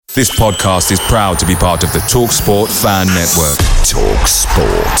This podcast is proud to be part of the TalkSport Fan Network.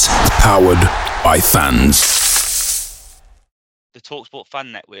 TalkSport. Powered by fans. The TalkSport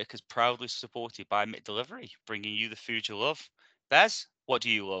Fan Network is proudly supported by McDelivery, bringing you the food you love. Bez, what do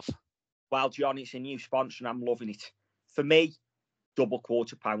you love? Well, John, it's a new sponsor and I'm loving it. For me, double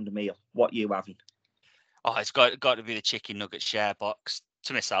quarter pounder meal. What are you having? Oh, it's got to be the chicken nugget share box.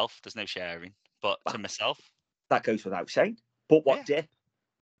 To myself, there's no sharing, but to myself. That goes without saying. But what dip?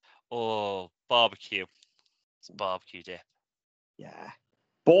 Oh, barbecue. It's a barbecue dip. Yeah.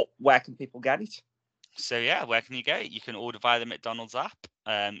 But where can people get it? So, where can you get it? You can order via the McDonald's app.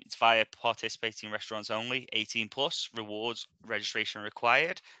 It's via participating restaurants only, 18 plus, rewards, registration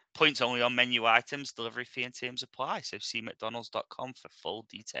required, points only on menu items, delivery fee and terms apply. So see mcdonalds.com for full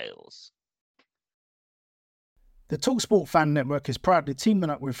details. The TalkSport Fan Network is proudly teaming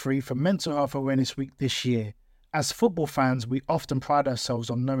up with Free for Mental Health Awareness Week this year. As football fans, we often pride ourselves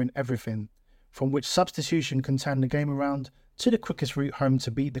on knowing everything, from which substitution can turn the game around to the quickest route home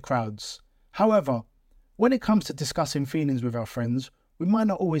to beat the crowds. However, when it comes to discussing feelings with our friends, we might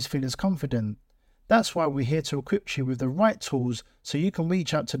not always feel as confident. That's why we're here to equip you with the right tools so you can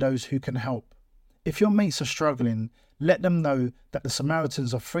reach out to those who can help. If your mates are struggling, let them know that the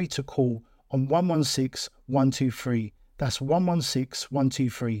Samaritans are free to call on 116 123. That's 116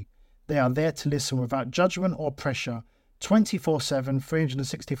 123. They are there to listen without judgment or pressure, 24/7,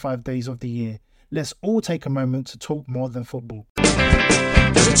 365 days of the year. Let's all take a moment to talk more than football.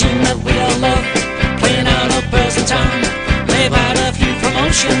 There's a team that we all love, playing out of Person Town. They've had a few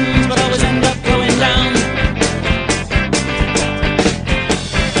promotions, but always end up going down.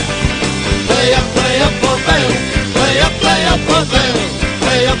 Play up for Vale. Play up for Vale.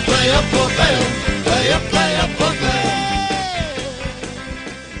 Play up for Vale. Play up for Vale.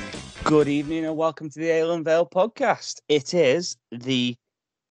 Good evening and welcome to the Ale and Vale podcast. It is the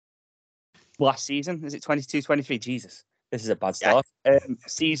last season. Is it 22-23? Jesus, this is a bad start.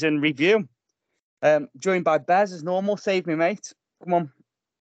 Season review. Joined by Bez as normal. Save me, mate. Come on.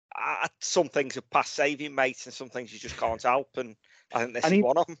 Some things are past saving, mate, and some things you just can't help. And I think this is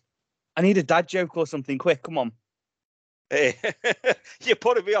one of them. I need a dad joke or something quick. Come on. You're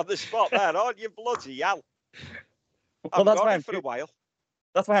putting me on the spot there, aren't you? Bloody hell. Well, that's why I'm for a while.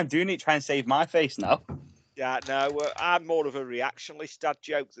 That's why I'm doing it, trying to save my face now. Yeah, no, I'm more of a reactionless dad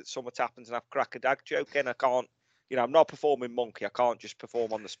joke that something happens and I've crack a dad joke in. I can't, I'm not performing monkey. I can't just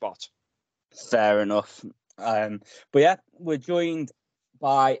perform on the spot. Fair enough. But yeah, we're joined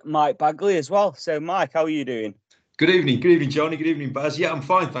by Mike Bagley as well. So, Mike, how are you doing? Good evening, Johnny. Good evening, Baz. Yeah, I'm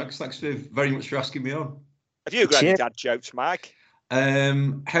fine, thanks. Thanks very much for asking me on. Have you got any dad jokes, Mike? How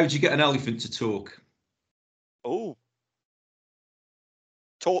do you get an elephant to talk? Oh.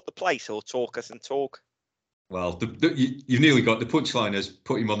 Talk the place or talk us and talk? Well, you've nearly got the punchline as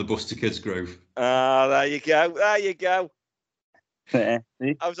put him on the bus to Kidsgrove. There you go.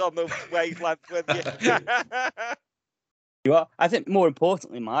 I was on the wavelength with you. You are. I think more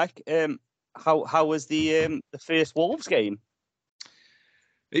importantly, Mike, how was the first Wolves game?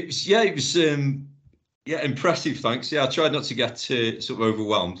 It was impressive. Thanks. Yeah, I tried not to get sort of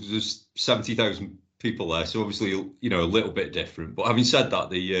overwhelmed. There's 70,000 people there, so obviously a little bit different. But having said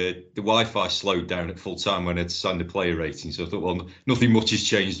that, the Wi-Fi slowed down at full time when I had to send the player rating. So I thought, well, nothing much has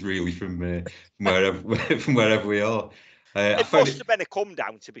changed really from wherever we are. It must have been a come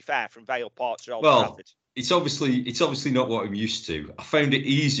down, to be fair, from Vale Park to Old Trafford. It's obviously not what I'm used to. I found it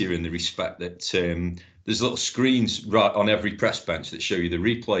easier in the respect that there's little screens right on every press bench that show you the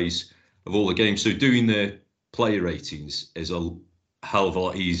replays of all the games. So doing the player ratings is a hell of a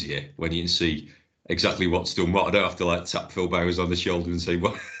lot easier when you can see exactly what's done what. I don't have to tap Phil Bowers on the shoulder and say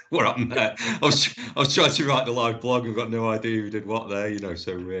what happened there. I was trying to write the live blog. I've got no idea who did what there,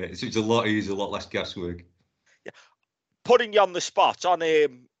 So it's a lot easier, a lot less guesswork. Yeah. Putting you on the spot on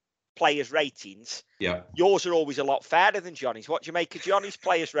players' ratings. Yeah. Yours are always a lot fairer than Johnny's. What do you make of Johnny's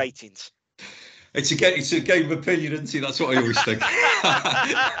players' ratings? It's a game of opinion, isn't it? That's what I always think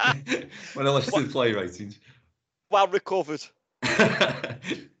when I listen to the player ratings. Well recovered.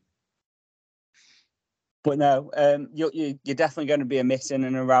 But no, you're definitely going to be a miss in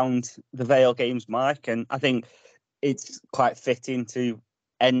and around the Vale games, Mike. And I think it's quite fitting to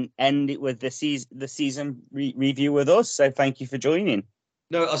end it with the season review with us. So thank you for joining.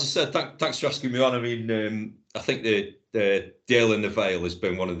 No, as I said, thanks for asking me on. I mean, I think the deal in the Vale has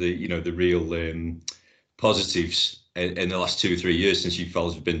been one of the the real positives in the last 2 or 3 years since you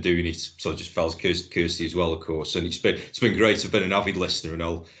fellas have been doing it. So just fellas, Kirsty as well, of course. And it's been great. I've been an avid listener, and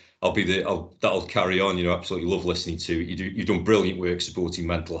that'll carry on. Absolutely love listening to it. You've done brilliant work supporting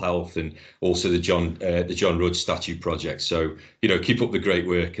mental health and also the John Rudge Statue Project. So keep up the great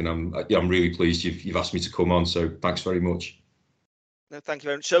work, and I'm really pleased you've asked me to come on. So thanks very much. No, thank you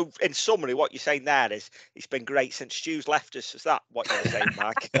very much. So, in summary, what you're saying there is it's been great since Stu's left us. Is that what you were saying,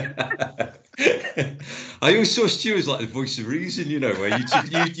 Mike? I always saw Stu as like the voice of reason, where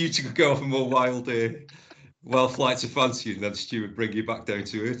you two could go off on more wild flights of fancy, and then Stu would bring you back down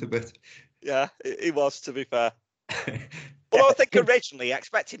to earth a bit. Yeah, he was, to be fair. Well, I think originally he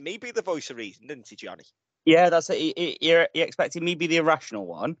expected me to be the voice of reason, didn't he, Johnny? Yeah, that's it. He expected me to be the irrational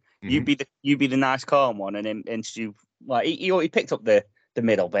one. Mm-hmm. You be the nice, calm one, and Stu, like he picked up the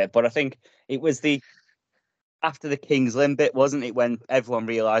middle bit. But I think it was after the King's Lynn bit, wasn't it, when everyone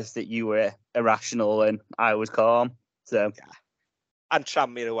realised that you were irrational and I was calm. So yeah, and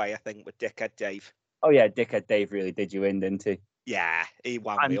Tranmere away, I think, with Dickhead Dave. Oh yeah, Dickhead Dave really did you in, didn't he? Yeah, he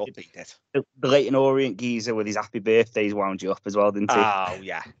wound me up. He did. The Leyton Orient geezer with his happy birthdays wound you up as well, didn't he? Oh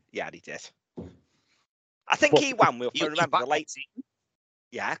yeah, he did. I think he wound me up. I remember the late.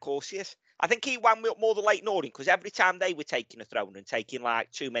 Yeah, of course he is. I think he wound me up more the Leyton Orient, because every time they were taking a throne and taking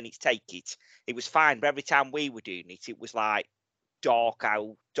like 2 minutes to take it, it was fine. But every time we were doing it, it was like dark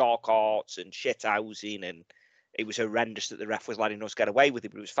arts and shit housing, and it was horrendous that the ref was letting us get away with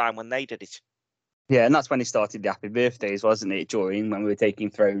it. But it was fine when they did it. Yeah, and that's when he started the happy birthdays, wasn't it? During when we were taking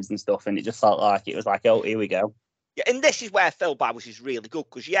throws and stuff, and it just felt like it was like, oh, here we go. Yeah, and this is where Phil Bowers is really good,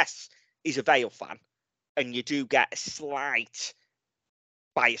 because yes, he's a Vale fan, and you do get a slight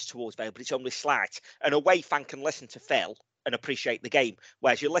bias towards Vale, but it's only slight. An away fan can listen to Phil and appreciate the game,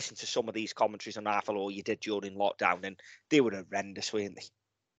 whereas you listen to some of these commentaries on Arthur or you did during lockdown, and they were horrendous, weren't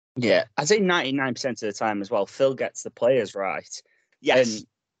they? Yeah, I say 99% of the time as well, Phil gets the players right. Yes. And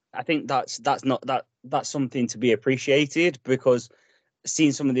I think that's something to be appreciated, because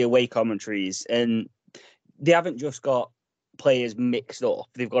seeing some of the away commentaries, and they haven't just got players mixed up,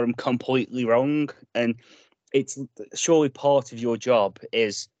 they've got them completely wrong. And it's surely part of your job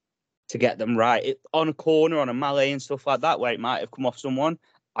is to get them right. On a corner, on a melee and stuff like that, where it might have come off someone,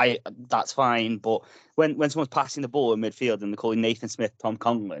 that's fine. But when someone's passing the ball in midfield and they're calling Nathan Smith Tom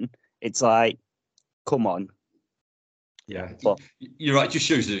Conlon, it's like, come on. Yeah, you're right. It just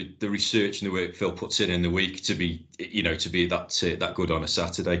shows the research and the work Phil puts in the week to be that good on a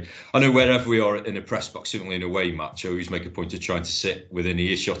Saturday. I know wherever we are in a press box, certainly in a away match, I always make a point of trying to sit within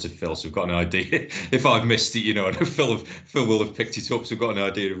earshot of Phil, so I've got an idea. If I've missed it, I know Phil will have picked it up, so I've got an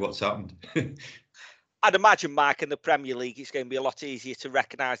idea of what's happened. I'd imagine, Mark, in the Premier League, it's going to be a lot easier to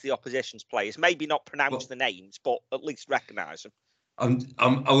recognise the opposition's players. Maybe not pronounce the names, but at least recognise them.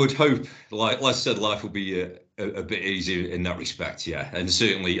 I would hope, like I said, life will be a bit easier in that respect, yeah. And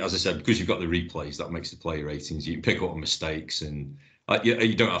certainly, as I said, because you've got the replays, that makes the player ratings. You can pick up on mistakes, and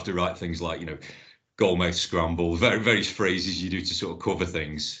you don't have to write things like, goalmouth scramble, various phrases you do to sort of cover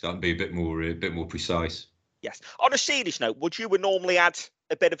things. That'd be a bit more precise. Yes. On a serious note, would you normally add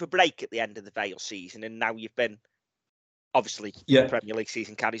a bit of a break at the end of the Vale season, and now you've been, obviously, the Premier League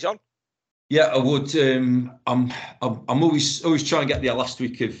season carries on? Yeah, I would. I'm always trying to get the last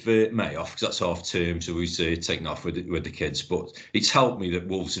week of May off, because that's half term, so we're taking off with the kids. But it's helped me that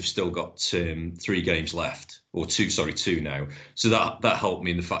Wolves have still got 3 games left, or 2 now. So that helped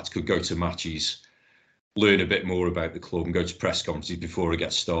me in the fact I could go to matches, learn a bit more about the club, and go to press conferences before I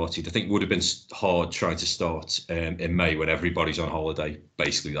get started. I think it would have been hard trying to start in May when everybody's on holiday.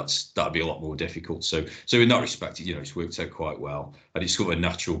 Basically, that'd be a lot more difficult. So in that respect, it's worked out quite well, and it's got a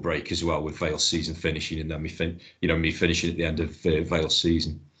natural break as well with Vale's season finishing, and then me finishing at the end of Vale's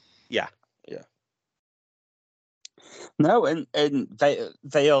season. Yeah. No, and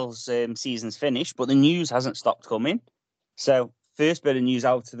Vale's season's finished, but the news hasn't stopped coming. So first bit of news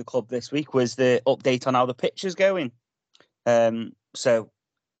out of the club this week was the update on how the pitch is going. So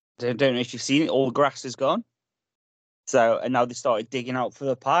I don't know if you've seen it, all the grass is gone. So, and now they started digging out for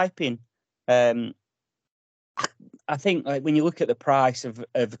the piping. I think when you look at the price of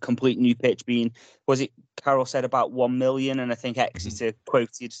a complete new pitch being, was it Carol said about 1 million, and I think Exeter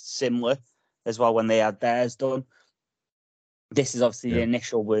quoted similar as well when they had theirs done. This is obviously the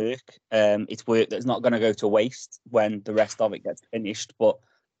initial work. It's work that's not going to go to waste when the rest of it gets finished, but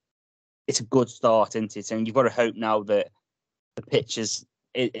it's a good start, isn't it? And you've got to hope now that the pitch is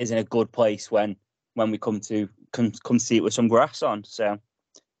in a good place when we come to see it with some grass on. So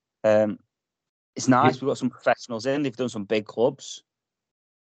it's nice. We've got some professionals in. They've done some big clubs.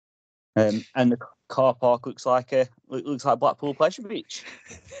 And the car park looks like Blackpool Pleasure Beach.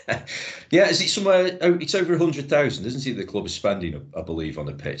 Yeah, is it somewhere? Oh, it's over 100,000, isn't it? The club is spending, I believe, on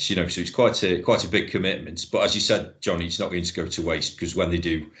the pitch. So it's quite a big commitment. But as you said, Johnny, it's not going to go to waste, because when they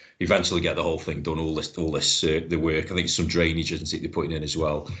do eventually get the whole thing done, all this the work. I think some drainage, isn't it, they're putting in as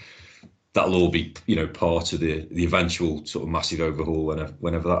well. That'll all be part of the eventual sort of massive overhaul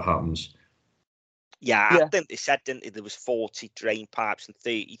whenever that happens. Yeah, I think they said, didn't they, there was 40 drain pipes and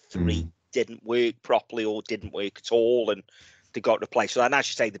 33 didn't work properly or didn't work at all, and they got replaced. So, and as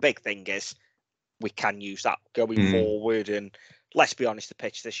you say, the big thing is we can use that going forward. And let's be honest, the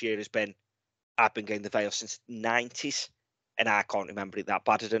pitch this year I've been going the Vale since the 90s, and I can't remember it that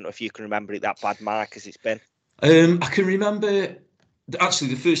bad. I don't know if you can remember it that bad, Mark, as it's been. I can remember. Actually,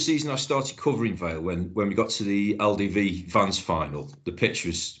 the first season I started covering Vale, when we got to the LDV Vans final, the pitch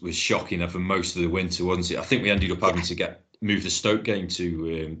was shocking for most of the winter, wasn't it? I think we ended up having to move the Stoke game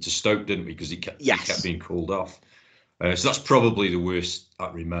to Stoke, didn't we? Because it kept being called off. So that's probably the worst I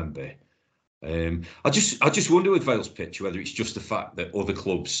remember. I just wonder with Vale's pitch whether it's just the fact that other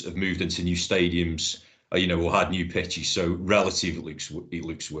clubs have moved into new stadiums, or had new pitches, so relatively it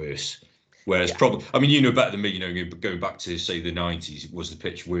looks worse. Whereas probably, I mean, better than me, going back to, say, the 90s, was the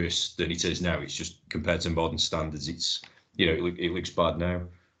pitch worse than it is now? It's just compared to modern standards, it's, it looks bad now.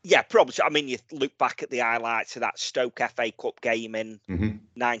 Yeah, probably. I mean, you look back at the highlights of that Stoke FA Cup game in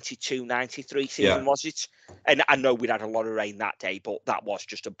 92, 93 season, was it? And I know we'd had a lot of rain that day, but that was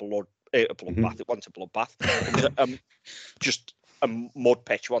just a bloodbath. It wasn't a bloodbath. It was just a mud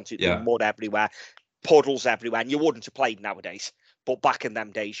pitch, wasn't it? Yeah. Mud everywhere, puddles everywhere, and you wouldn't have played nowadays. But back in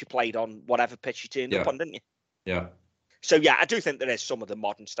them days, you played on whatever pitch you turned up on, didn't you? Yeah. So, yeah, I do think there is some of the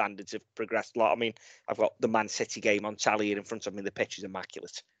modern standards have progressed a lot. I mean, I've got the Man City game on tally here in front of me. The pitch is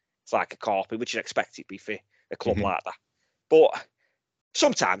immaculate. It's like a carpet, which you'd expect it to be for a club like that. But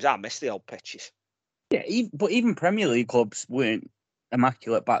sometimes I miss the old pitches. Yeah, but even Premier League clubs weren't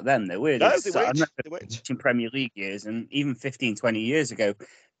immaculate back then. They were. No, they weren't. In Premier League years, and even 15, 20 years ago,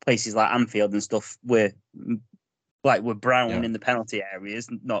 places like Anfield and stuff were brown in the penalty areas,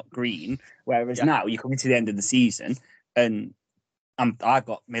 not green. Whereas now you come to the end of the season, and I've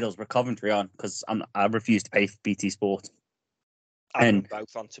got Middlesbrough Coventry on because I refuse to pay for BT Sport. And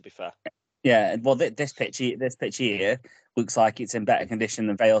both on, to be fair. Yeah, well, this pitch here looks like it's in better condition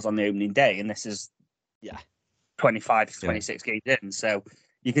than Vale's on the opening day, and this is 25 to 26 games in. So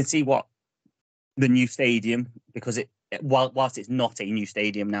you can see what the new stadium, because whilst it's not a new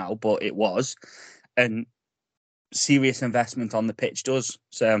stadium now, but it was, and serious investment on the pitch does.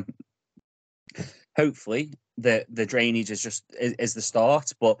 So hopefully the drainage is the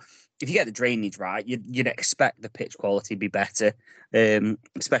start. But if you get the drainage right, you'd expect the pitch quality to be better,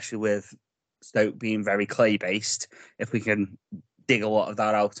 especially with Stoke being very clay based. If we can dig a lot of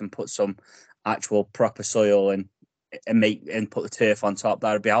that out and put some actual proper soil and put the turf on top,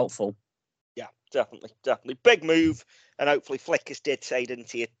 that would be helpful. Yeah, definitely. Big move. And hopefully Flickers did say,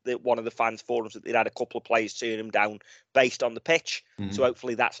 didn't he, that one of the fans forums that they'd had a couple of players turn him down based on the pitch. So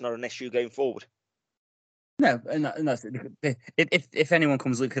hopefully that's not an issue going forward. No, and that's, if anyone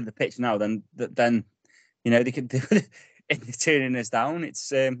comes look at the pitch now, then they could if they're turning us down. It's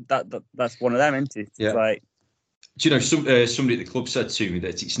that's one of them, isn't it? Yeah. Like, do you know, somebody at the club said to me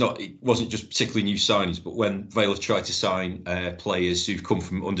that it wasn't just particularly new signings, but when Vale have tried to sign players who've come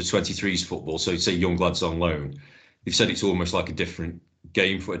from under 23s football, so say young lads on loan, they've said it's almost like a different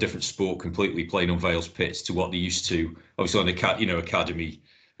game, for a different sport completely, playing on Vale's pitch to what they used to, obviously on the academy,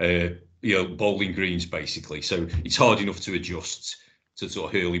 bowling greens basically. So it's hard enough to adjust to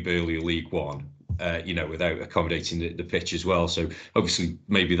sort of hurly-burly League One, without accommodating the pitch as well. So obviously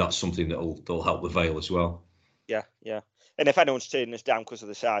maybe that's something that'll help the Vale as well. Yeah. And if anyone's turning us down because of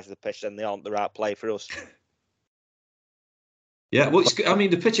the size of the pitch, then they aren't the right play for us. Yeah, well,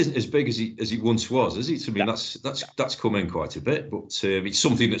 the pitch isn't as big as it once was, is it? I mean, that's come in quite a bit, but it's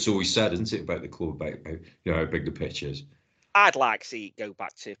something that's always said, isn't it, about the club, about how big the pitch is. I'd like to see it go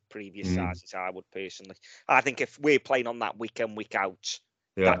back to previous sizes. I would personally. I think if we're playing on that week in, week out,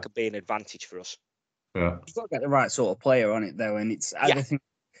 that could be an advantage for us. Yeah, you've got to get the right sort of player on it, though, and it's I think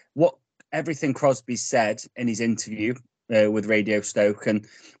everything Crosby said in his interview with Radio Stoke, and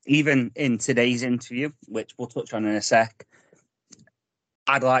even in today's interview, which we'll touch on in a sec,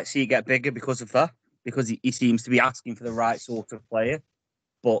 I'd like to see it get bigger because of that, because he seems to be asking for the right sort of player.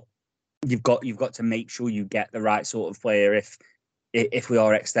 But you've got to make sure you get the right sort of player. If we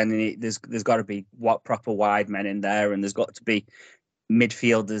are extending it, there's got to be proper wide men in there, and there's got to be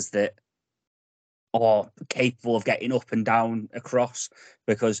midfielders that are capable of getting up and down across.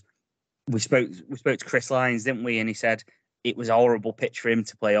 Because we spoke to Chris Lyons, didn't we? And he said it was a horrible pitch for him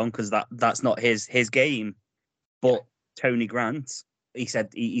to play on because that's not his game. But Tony Grant, he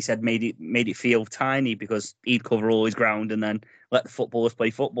said made it feel tiny because he'd cover all his ground and then let the footballers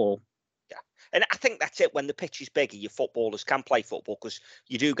play football. Yeah, and I think that's it. When the pitch is bigger, your footballers can play football because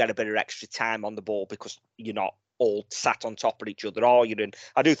you do get a bit of extra time on the ball because you're not all sat on top of each other, are you? And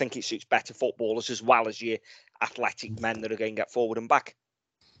I do think it suits better footballers as well as your athletic men that are going to get forward and back.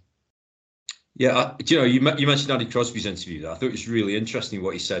 Yeah, you mentioned Andy Crosby's interview there. I thought it was really interesting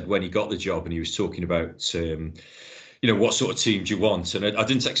what he said when he got the job, and he was talking about what sort of team do you want? And I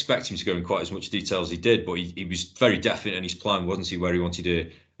didn't expect him to go in quite as much detail as he did, but he was very definite in his plan, wasn't he? Where he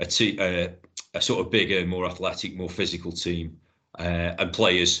wanted a sort of bigger, more athletic, more physical team, and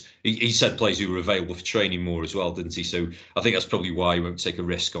players. He said players who were available for training more as well, didn't he? So I think that's probably why he won't take a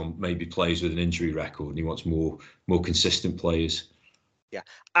risk on maybe players with an injury record, and he wants more consistent players. Yeah,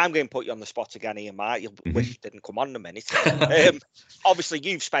 I'm going to put you on the spot again here, Mark. You'll wish you didn't come on in a minute. Obviously,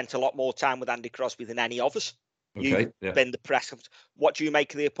 you've spent a lot more time with Andy Crosby than any of us. You've been the press. What do you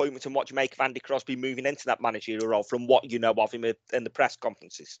make of the appointment, and what do you make of Andy Crosby moving into that managerial role from what you know of him in the press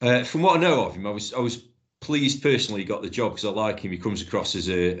conferences? From what I know of him, I was pleased personally he got the job because I like him. He comes across as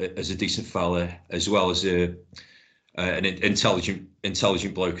a decent fella, as well as an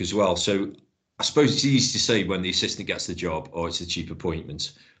intelligent bloke as well. So I suppose it's easy to say when the assistant gets the job, or it's a cheap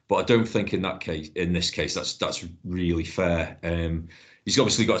appointment. But I don't think in this case, that's really fair. He's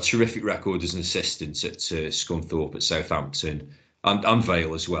obviously got a terrific record as an assistant at Scunthorpe, at Southampton, and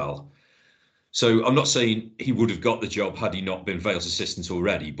Vale as well. So I'm not saying he would have got the job had he not been Vale's assistant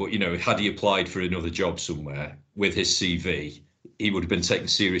already. But had he applied for another job somewhere with his CV, he would have been taken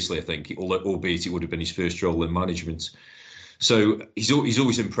seriously, I think, albeit it would have been his first role in management. So he's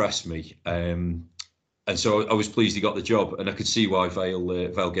always impressed me, and so I was pleased he got the job, and I could see why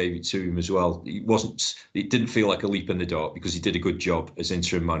Vale gave it to him as well. It didn't feel like a leap in the dark because he did a good job as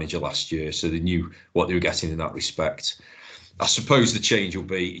interim manager last year, so they knew what they were getting in that respect. I suppose the change will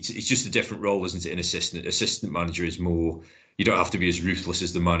be it's just a different role, isn't it? An assistant manager is more. You don't have to be as ruthless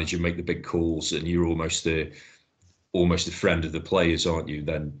as the manager, make the big calls, and you're almost a friend of the players, aren't you?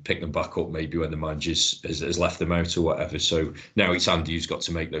 Then pick them back up maybe when the manager has left them out or whatever. So now it's Andy who's got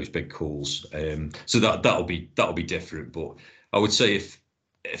to make those big calls. So that'll be different. But I would say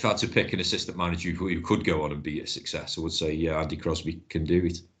if I had to pick an assistant manager who could go on and be a success, I would say Andy Crosby can do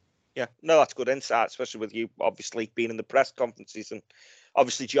it. Yeah, no, that's good insight, especially with you obviously being in the press conferences. And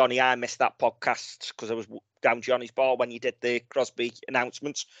obviously, Johnny, I missed that podcast because I was down Johnny's bar when you did the Crosby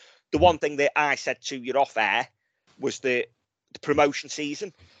announcements. The one thing that I said to you off air was the promotion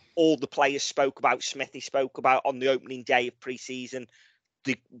season. All the players spoke about, Smithy spoke about on the opening day of pre-season.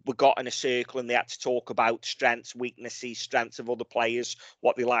 They were got in a circle and they had to talk about strengths, weaknesses, strengths of other players,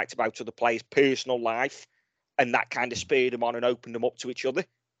 what they liked about other players' personal life. And that kind of spurred them on and opened them up to each other.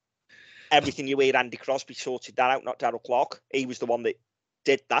 Everything you hear, Andy Crosby sorted that out, not Darrell Clarke. He was the one that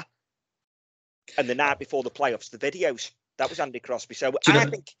did that. And the night before the playoffs, the videos, that was Andy Crosby. So I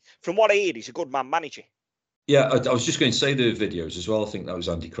think, from what I hear, he's a good man manager. Yeah, I was just going to say the videos as well. I think that was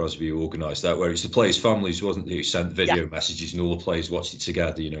Andy Crosby who organised that, where it's the players' families, wasn't it, who sent video messages and all the players watched it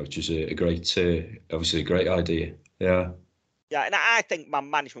together, which is a great, obviously a great idea. Yeah. Yeah, and I think, man,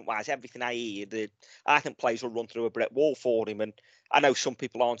 management-wise, everything I hear, I think players will run through a brick wall for him. And I know some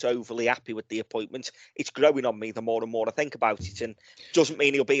people aren't overly happy with the appointment. It's growing on me the more and more I think about it. And doesn't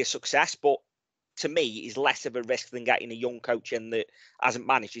mean he'll be a success, but to me, he's less of a risk than getting a young coach in that hasn't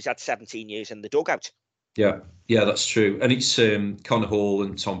managed. He's had 17 years in the dugout. Yeah, that's true. And it's Connor Hall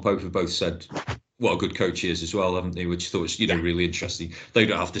and Tom Pope have both said what a good coach he is as well, haven't they? Which I thought was, really interesting. They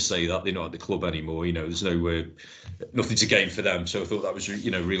don't have to say that. They're not at the club anymore. There's no nothing to gain for them. So I thought that was,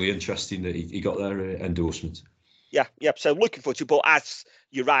 really interesting that he got their endorsement. Yeah. So looking forward to it. But as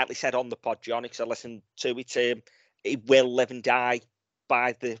you rightly said on the pod, John, because I listened to it, it will live and die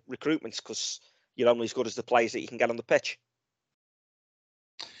by the recruitments because you're only as good as the players that you can get on the pitch.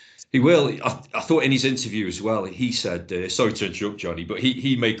 He will. I thought in his interview as well, he said, sorry to interrupt, Johnny, but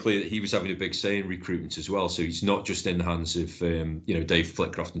he made clear that he was having a big say in recruitment as well. So he's not just in the hands of, Dave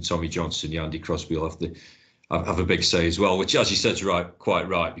Flitcroft and Tommy Johnson. Andy Crosby will have a big say as well, which, as you said, is quite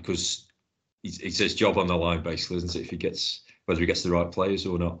right, because it's his job on the line, basically, isn't it, whether he gets the right players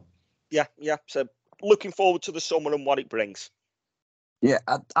or not. Yeah. So looking forward to the summer and what it brings. Yeah,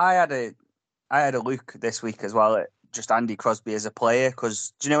 I had a look this week as well at just Andy Crosby as a player,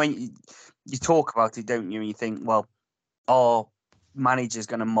 because do you know when you talk about it, don't you? And you think, well, our manager's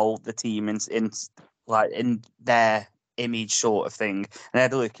going to mould the team in their image, sort of thing. And I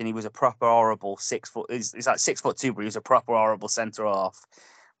had a look, and he was a proper horrible 6 foot. He's like 6'2", but he was a proper horrible centre half.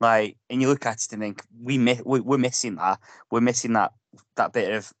 Like, and you look at it and think we're missing that. We're missing that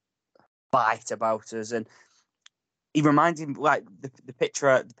bit of bite about us. And he reminded me, like the picture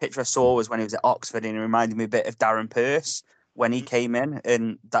I saw was when he was at Oxford, and he reminded me a bit of Darren Pearce when he came in,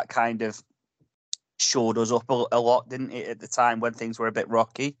 and that kind of shored us up a lot, didn't it, at the time when things were a bit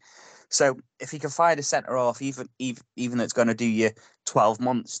rocky. So if you can find a centre half, even that's going to do you 12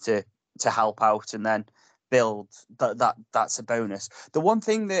 months to help out and then build, that's a bonus. The one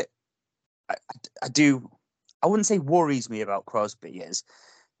thing that I wouldn't say worries me about Crosby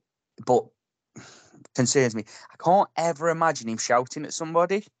but concerns me. I can't ever imagine him shouting at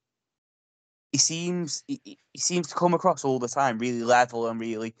somebody. He seems to come across all the time really level and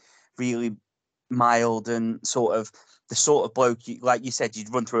really, really mild, and the sort of bloke, like you said,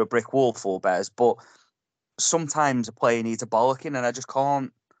 you'd run through a brick wall for, Bears. But sometimes a player needs a bollocking, and I just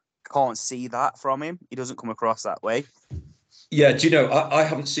can't see that from him. He doesn't come across that way. Yeah, do you know, I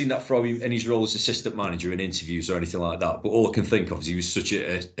haven't seen that from him in his role as assistant manager in interviews or anything like that. But all I can think of is he was such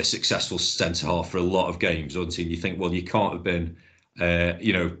a successful centre-half for a lot of games, wasn't he? And you think, well, you can't have been,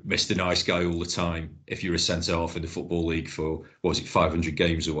 Mr. Nice Guy all the time if you're a centre-half in the Football League for, what was it, 500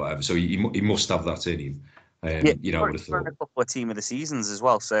 games or whatever. So he must have that in him. I would have thought. A couple of team of the seasons as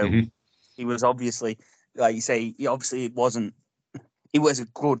well. So he was obviously, like you say, he was a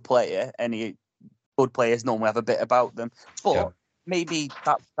good player, and good players normally have a bit about them. But maybe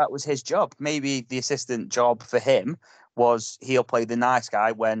that was his job. Maybe the assistant job for him was he'll play the nice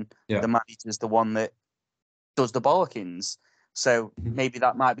guy when the manager's the one that does the bollockings. So maybe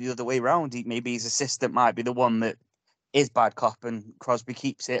that might be the other way around. Maybe his assistant might be the one that is bad cop and Crosby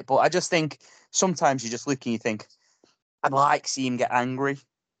keeps it. But I just think sometimes you just look and you think, I'd like to see him get angry.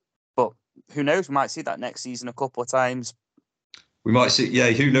 But who knows? We might see that next season a couple of times. We might see,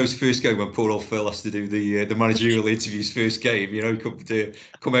 who knows, first game when poor old Phil has to do the managerial interviews first game,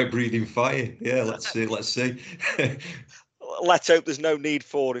 come out breathing fire. Yeah, let's see. Let's hope there's no need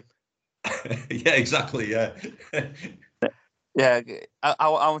for him. Yeah, exactly, yeah. Yeah, I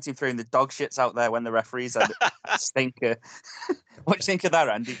want him throwing the dog shits out there when the referees had a stinker. What do you think of that,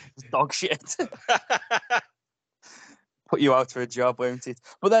 Andy? Dog shit. Put you out for a job, won't it?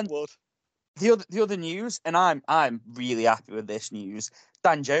 But then the other news, and I'm really happy with this news.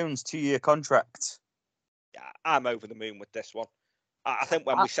 Dan Jones, 2-year contract. Yeah, I'm over the moon with this one. I think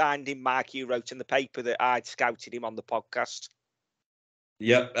when we signed him, Mark, you wrote in the paper that I'd scouted him on the podcast.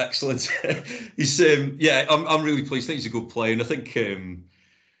 Yeah, excellent. He's I'm really pleased. I think he's a good player, and I think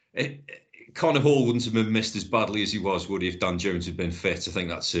Connor Hall wouldn't have been missed as badly as he was, would he, if Dan Jones had been fit? I think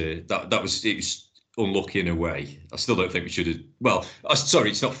it was unlucky in a way. I still don't think we should have. Well,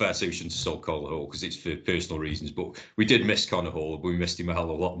 sorry, it's not fair to say we shouldn't have sold Connor Hall because it's for personal reasons. But we did miss Connor Hall, but we missed him a hell of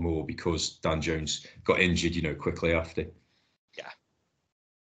a lot more because Dan Jones got injured, quickly after.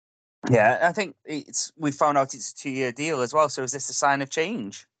 Yeah, I think we found out it's a 2-year deal as well. So is this a sign of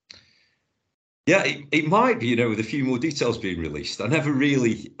change? Yeah, it might be, with a few more details being released. I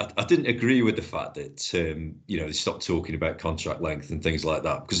didn't agree with the fact that, they stopped talking about contract length and things like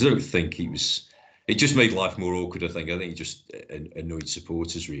that, because I don't think it just made life more awkward, I think. I think it just annoyed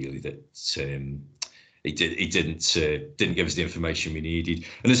supporters, really, that he didn't give us the information we needed.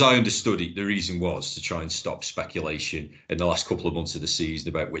 And as I understood it, the reason was to try and stop speculation in the last couple of months of the season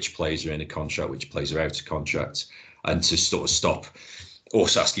about which players are in a contract, which players are out of contract, and to sort of stop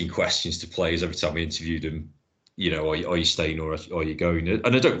us asking questions to players every time we interviewed them. Are you staying or are you going?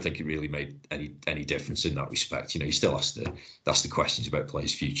 And I don't think it really made any difference in that respect. You still ask the questions about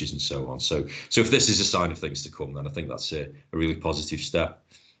players' futures and so on. So if this is a sign of things to come, then I think that's a really positive step.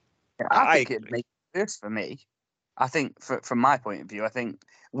 I think it makes this for me. I think from my point of view, I think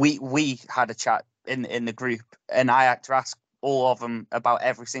we had a chat in the group, and I had to ask all of them about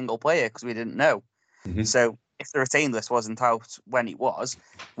every single player because we didn't know. Mm-hmm. So if the retained list wasn't out when it was,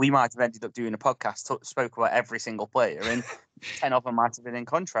 we might have ended up doing a podcast, spoke about every single player, and 10 of them might have been in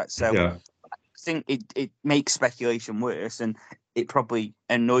contract. So I think it makes speculation worse, and it probably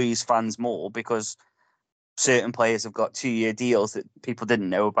annoys fans more because certain players have got 2-year deals that people didn't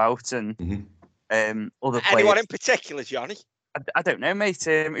know about, and other players. Anyone in particular, Johnny? I don't know, mate.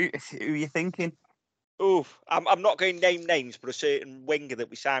 Who are you thinking? I'm not going to name names, but a certain winger that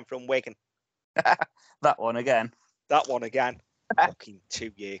we signed from Wigan. That one again. Fucking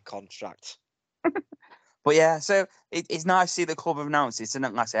 2-year contract. But yeah, so it's nice to see the club have announced it. And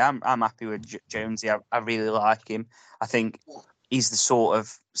like I say, I'm happy with Jonesy. I really like him. I think he's the sort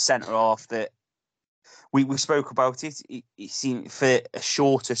of centre half that we spoke about it. He seemed for a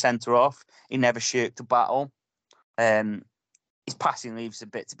shorter centre half. He never shirked a battle. His passing leaves a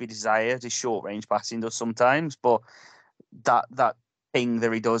bit to be desired. His short range passing does sometimes, but that thing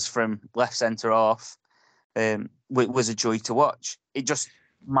that he does from left centre half was a joy to watch. It just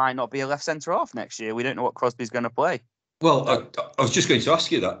might not be a left centre half next year. We don't know what Crosby's going to play. Well, I was just going to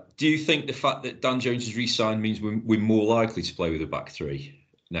ask you that. Do you think the fact that Dan Jones has re-signed means we're more likely to play with a back three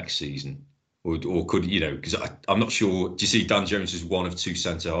next season? Or could, because I'm not sure. Do you see Dan Jones as one of two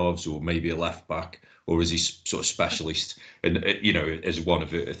centre halves or maybe a left back? Or is he sort of specialist and, as one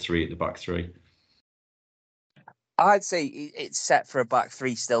of a three at the back three? I'd say it's set for a back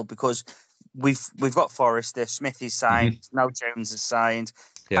three still because we've got Forrester, Smith is signed, now Jones is signed,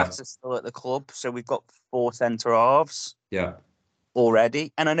 Cass is still at the club, so we've got 4 centre halves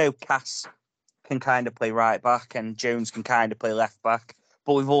already. And I know Cass can kind of play right back and Jones can kind of play left back,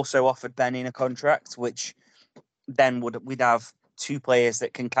 but we've also offered Ben in a contract, which then we'd have 2 players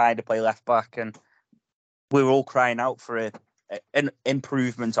that can kind of play left back, and we're all crying out for an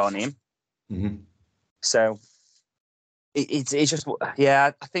improvement on him. Mm-hmm. So it's just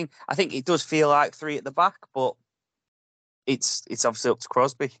I think it does feel like 3 at the back, but it's obviously up to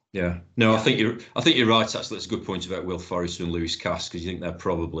Crosby. Yeah, no, I think you're right. Actually, that's a good point about Will Forrester and Lewis Cass, because you think they're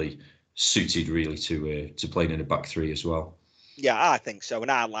probably suited really to playing in a back three as well. Yeah, I think so, and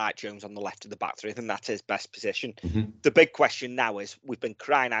I like Jones on the left of the back three. I think that's his best position. Mm-hmm. The big question now is we've been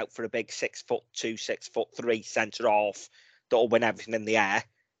crying out for a big 6'2", 6'3" centre half that'll win everything in the air.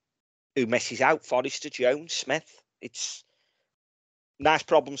 Who misses out? Forrester, Jones, Smith. It's nice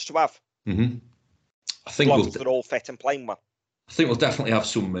problems to have. Mm-hmm. I think they're all fit and playing well. I think we'll definitely have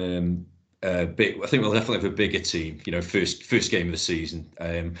some I think we'll definitely have a bigger team. First game of the season.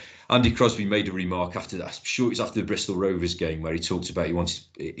 Andy Crosby made a remark after that. I'm sure it was after the Bristol Rovers game where he talked about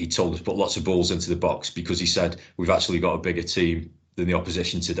he told us to put lots of balls into the box because he said we've actually got a bigger team than the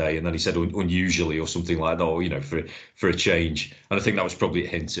opposition today, and then he said unusually or something like that, or for a change. And I think that was probably a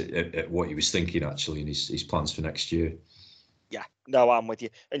hint at what he was thinking actually in his plans for next year. Yeah, no, I'm with you.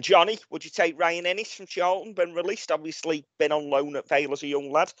 And Johnny, would you take Ryan Ennis from Charlton? Been released, obviously been on loan at Vale as a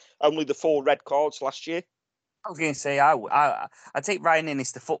young lad. Only the 4 red cards last year. I was going to say I'd take Ryan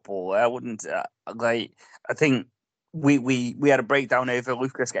Ennis to football. I wouldn't I think we had a breakdown over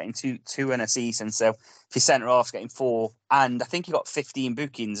Lucas getting two in a season. So if your centre half's getting 4, and I think he got 15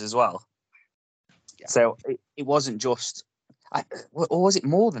 bookings as well. Yeah. So it wasn't just, or was it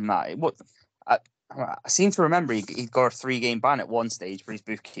more than that? I seem to remember he got a 3-game ban at one stage for his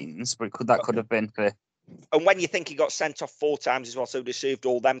bookings, but that could have been for. And when you think he got sent off 4 times as well, so deserved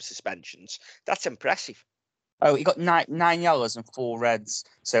all them suspensions, that's impressive. Oh, he got 9 yellows and 4 reds.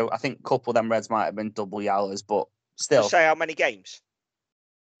 So I think a couple of them reds might have been double yellows, but still. Say how many games?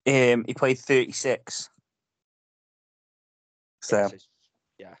 He played 36. So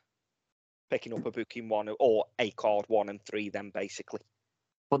yeah, picking up a booking 1 or a card 1 and 3, then basically.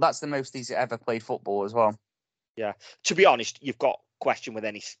 But that's the most he's ever played football as well. Yeah. To be honest, you've got question with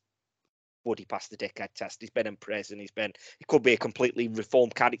any. Would he pass the dickhead test? He's been in prison. He could be a completely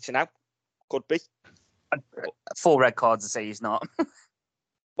reformed character now. Could be. 4 red cards to say he's not.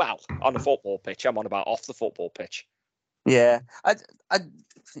 Well, on a football pitch. I'm on about off the football pitch. Yeah. I'd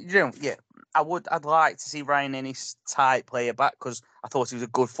like to see Ryan Ennis type player back because I thought he was a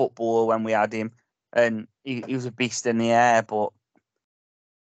good footballer when we had him, and he was a beast in the air, but.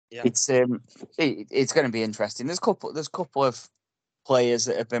 Yeah. It's going to be interesting. There's a couple of players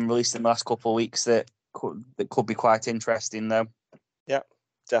that have been released in the last couple of weeks that could be quite interesting, though. Yeah,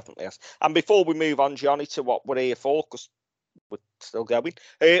 definitely. Yes. And before we move on, Johnny, to what we're here for, because we're still going.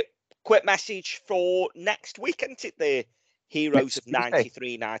 Quick message for next week, isn't it? The Heroes of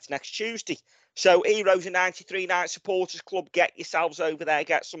 93 Nights next Tuesday. So Heroes of 93 Nights Supporters Club, get yourselves over there,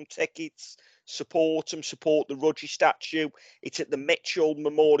 get some tickets. Support them, support the Rudgy statue. It's at the Mitchell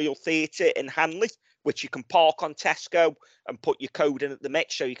Memorial Theatre in Hanley, which you can park on Tesco and put your code in at the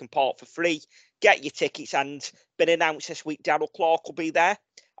Mitch so you can park for free. Get your tickets, and been announced this week, Darryl Clark will be there,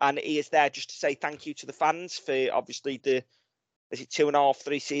 and he is there just to say thank you to the fans for obviously the 2.5,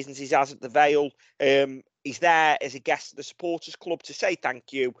 3 seasons he has at the Vale. He's there as a guest of the Supporters Club to say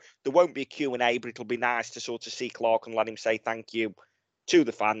thank you. There won't be a Q&A, but it'll be nice to sort of see Clark and let him say thank you to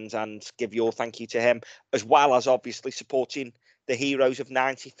the fans and give your thank you to him, as well as obviously supporting the Heroes of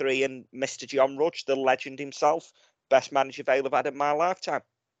 93 and Mr. John Rudge, the legend himself. Best manager Vale have had in my lifetime.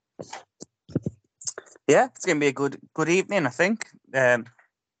 Yeah, it's going to be a good evening, I think.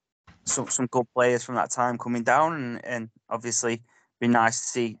 Some good players from that time coming down, and obviously be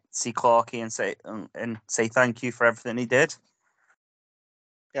nice to see Clarky and say thank you for everything he did.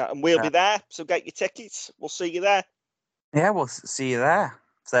 Yeah, and we'll be there, so get your tickets. We'll see you there. Yeah, we'll see you there.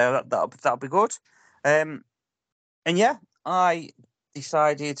 So that'll be good. And yeah, I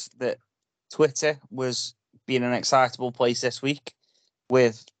decided that Twitter was being an excitable place this week.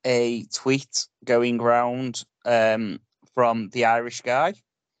 with a tweet going round from the Irish guy.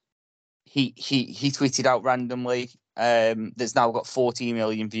 He tweeted out randomly. That's now got 14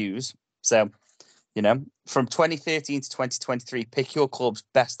 million views. So, from 2013 to 2023, pick your club's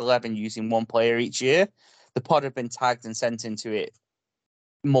best 11 using one player each year. The pod had been tagged and sent into it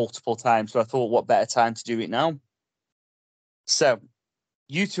multiple times, so I thought, what better time to do it now? So,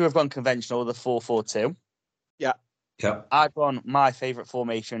 you two have gone conventional with a 4-4-2. Yeah. I've gone my favourite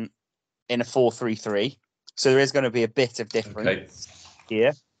formation in a 4-3-3. So there is going to be a bit of difference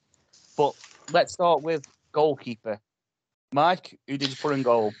here. But let's start with goalkeeper. Mike, who did you put in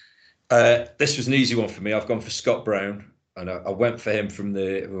goal? This was an easy one for me. I've gone for Scott Brown, and I went for him from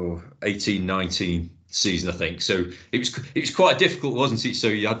the 18-19 season, I think. So it was quite difficult, wasn't it? So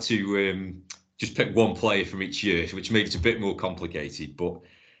you had to just pick one player from each year, which made it a bit more complicated. But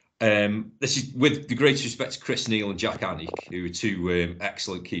this is with the greatest respect to Chris Neil and Jack Anick, who are two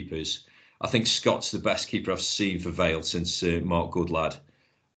excellent keepers. I think Scott's the best keeper I've seen for Vale since Mark Goodlad,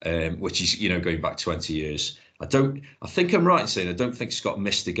 which is going back 20 years. I think I'm right in saying I don't think Scott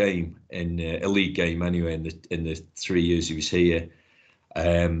missed a game in a league game anyway in the 3 years he was here.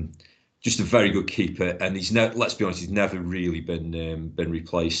 Just a very good keeper, and let's be honest, he's never really been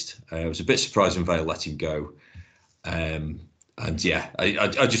replaced. I was a bit surprised when Vale let him go. And yeah,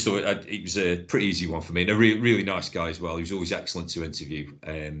 I just thought it was a pretty easy one for me, and a really nice guy as well. He was always excellent to interview.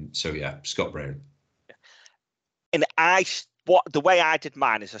 So yeah, Scott Brown. And the way I did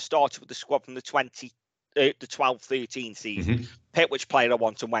mine is I started with the squad from the 12-13 season, picked which player I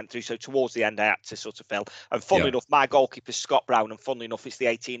want and went through. So towards the end, I had to sort of fill. And funnily enough, my goalkeeper's Scott Brown, and funnily enough, it's the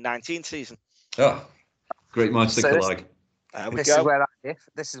 18-19 season. Oh, great minds think alike. This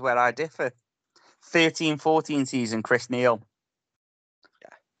is where I differ. 13-14 season, Chris Neil.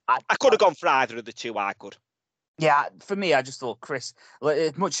 I could have gone for either of the two. I could. Yeah, for me, I just thought Chris,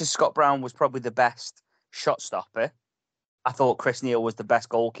 as much as Scott Brown was probably the best shot stopper, I thought Chris Neil was the best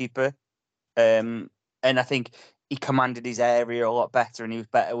goalkeeper. And I think he commanded his area a lot better, and he was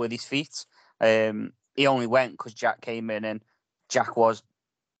better with his feet. He only went because Jack came in, and Jack was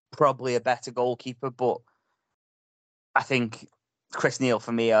probably a better goalkeeper. But I think Chris Neil,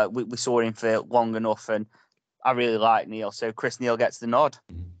 for me, we saw him for long enough, and I really like Neil. So Chris Neil gets the nod.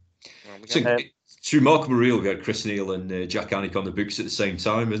 It's remarkable, really. We had Chris Neil and Jack Anick on the books at the same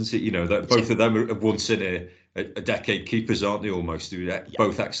time, isn't it? That both of them are once in a decade keepers, aren't they? Almost, they're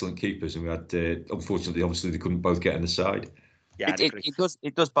both excellent keepers, and we had unfortunately, obviously, they couldn't both get in the side. Yeah,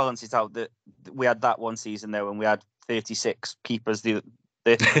 it does balance it out that we had that one season though, and we had 36 keepers the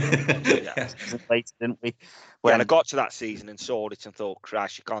season later, didn't we? And I got to that season and saw it and thought,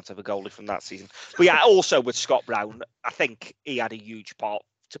 Christ, you can't have a goalie from that season. But yeah, also with Scott Brown, I think he had a huge part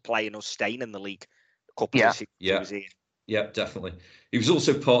to play in us staying in the league a couple of seasons he was here. Yeah, definitely. He was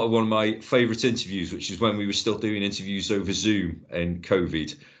also part of one of my favourite interviews, which is when we were still doing interviews over Zoom in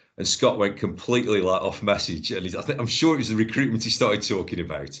COVID, and Scott went completely off message. And I'm sure it was the recruitment he started talking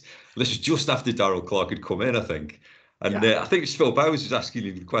about. This was just after Darrell Clarke had come in, I think. And I think it was Phil Bowers was asking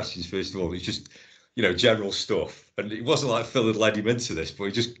him the questions first of all. It's just, general stuff. And it wasn't like Phil had led him into this, but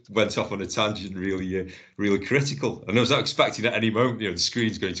he just went off on a tangent, really critical. And I was not expecting at any moment, the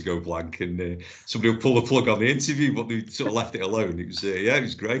screen's going to go blank and somebody will pull the plug on the interview, but they sort of left it alone. It was, it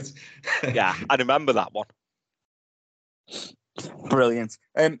was great. Yeah, I remember that one. Brilliant.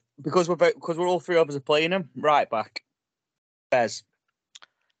 Because we're all three of us are playing him right back. Bez.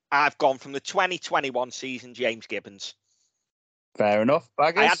 I've gone from the 2021 season, James Gibbons. Fair enough.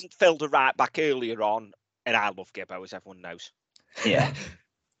 Baggers. I hadn't filled a right back earlier on, and I love Gibbo, as everyone knows. Yeah.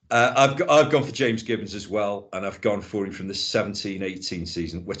 I've gone for James Gibbons as well, and I've gone for him from the 17-18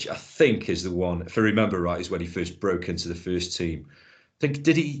 season, which I think is the one, if I remember right, is when he first broke into the first team. I think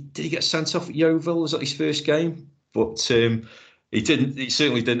did he get sent off at Yeovil? Was that his first game? But he didn't. He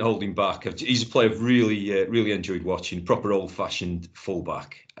certainly didn't hold him back. He's a player I've really enjoyed watching. Proper old-fashioned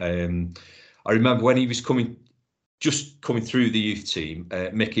fullback. I remember when he was just coming through the youth team,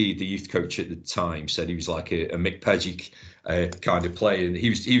 Mickey, the youth coach at the time, said he was like a Mick Pejik kind of player. And he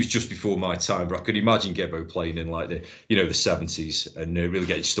was just before my time, but I could imagine Gibbo playing in like the 70s and really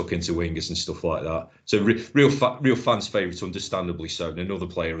getting stuck into wingers and stuff like that. So real fans' favourite, understandably so. And another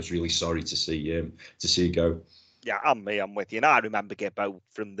player I was really sorry to see go. Yeah, I'm with you. And I remember Gibbo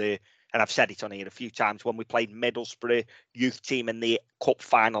from and I've said it on here a few times, when we played Middlesbrough youth team in the cup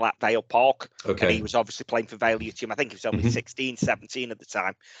final at Vale Park. Okay. And he was obviously playing for Vale youth team. I think he was only 16, 17 at the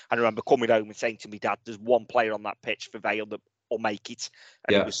time. And I remember coming home and saying to me, Dad, there's one player on that pitch for Vale that will make it.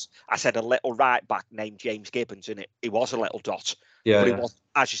 And it was, I said, a little right back named James Gibbons, and he was a little dot. Yeah. But he was,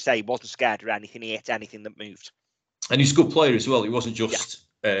 as you say, he wasn't scared of anything. He ate anything that moved. And he's a good player as well. He wasn't just,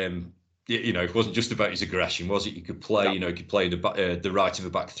 it wasn't just about his aggression, was it? He could play, he could play the right of a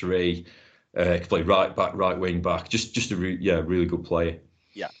back three, could play right back, right wing back. Just a really good player.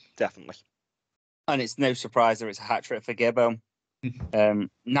 Yeah, definitely. And it's no surprise that it's a hat trick for Gibbo.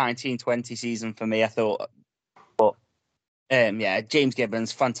 1920 season for me, I thought. But James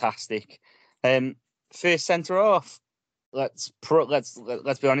Gibbons, fantastic. First centre off. Let's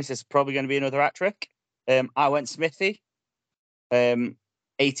be honest. It's probably going to be another hat trick. I went Smithy.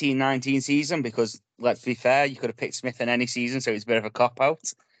 18-19 season, because let's be fair, you could have picked Smith in any season, so it's a bit of a cop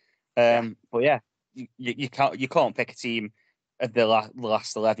out. But yeah, you can't pick a team of the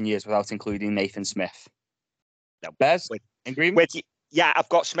last 11 years without including Nathan Smith. No, Bez, agreement? Yeah, I've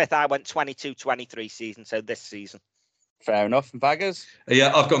got Smith. I went 22-23 season, so this season. Fair enough. And Baggers?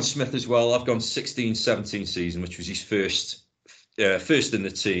 Yeah, I've gone Smith as well. I've gone 16-17 season, which was his first in the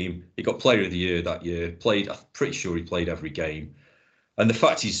team. He got Player of the Year that year. I'm pretty sure he played every game. And the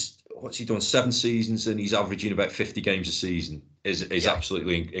fact what's he done? 7 seasons, and he's averaging about 50 games a season is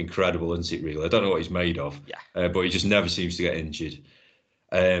absolutely incredible, isn't it? Really, I don't know what he's made of. But he just never seems to get injured.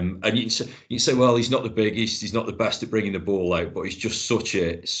 And you can say, well, he's not the biggest, he's not the best at bringing the ball out, but he's just such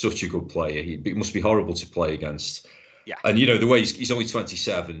a good player. It must be horrible to play against. Yeah. And the way he's only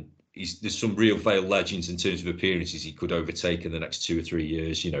 27. There's some real Vale legends in terms of appearances he could overtake in the next 2 or 3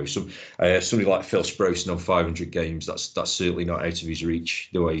 years. Somebody like Phil Sproson on 500 games. That's certainly not out of his reach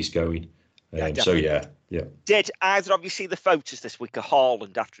the way he's going. Yeah. Did either of you see the photos this week of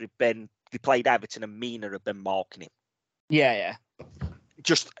Haaland after they played Everton and Mina had been marking him? Yeah.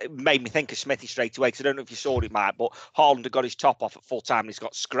 Just made me think of Smithy straight away, because I don't know if you saw it, Mike, but Haaland had got his top off at full time and he's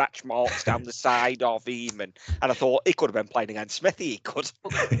got scratch marks down the side of him, and I thought he could have been playing against Smithy. He could.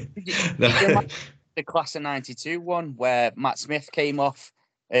 The class of '92 one where Matt Smith came off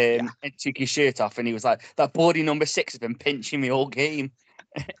and took his shirt off, and he was like, "That bloody number 6 has been pinching me all game,"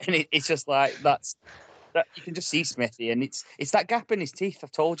 and it's just like that. You can just see Smithy, and it's that gap in his teeth.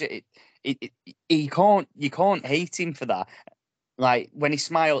 I've told you, you can't hate him for that. Like when he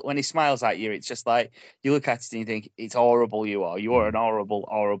smiles at you, it's just like you look at it and you think it's horrible. You are an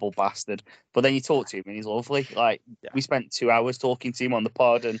horrible bastard. But then you talk to him and he's lovely. Like we spent 2 hours talking to him on the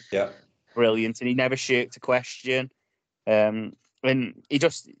pod, and brilliant. And he never shirked a question. And he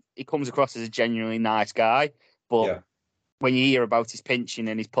comes across as a genuinely nice guy. But when you hear about his pinching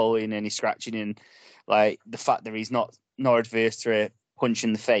and his pulling and his scratching, and like the fact that he's not adverse to a punch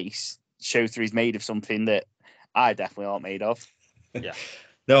in the face, shows that he's made of something that I definitely aren't made of. Yeah.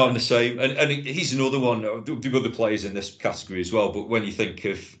 No, I'm the same. And he's another one. There are other players in this category as well. But when you think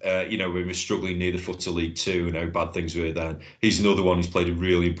of, when we were struggling near the foot to League Two and how bad things were then, he's another one who's played a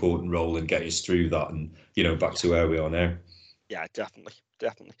really important role in getting us through that and, back to where we are now. Yeah, definitely.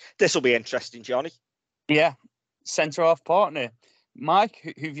 This will be interesting, Johnny. Yeah. Centre-half partner.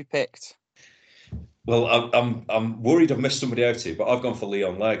 Mike, who've you picked? Well, I'm worried I've missed somebody out here, but I've gone for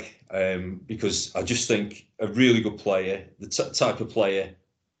Leon Legg because I just think a really good player, the type of player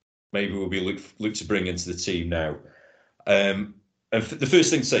maybe will be looked to bring into the team now. And the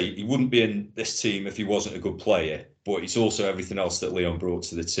first thing to say, he wouldn't be in this team if he wasn't a good player, but it's also everything else that Leon brought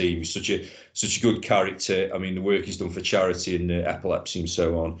to the team. He's such a good character. I mean, the work he's done for charity and epilepsy and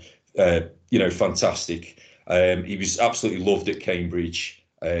so on, fantastic. He was absolutely loved at Cambridge.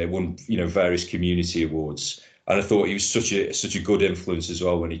 Won various community awards, and I thought he was such a good influence as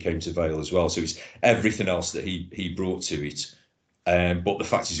well when he came to Vale as well. So it's everything else that he brought to it, but the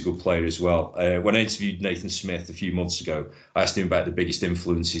fact he's a good player as well. When I interviewed Nathan Smith a few months ago, I asked him about the biggest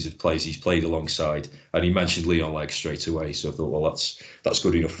influences of players he's played alongside, and he mentioned Leon Legg straight away. So I thought, well, that's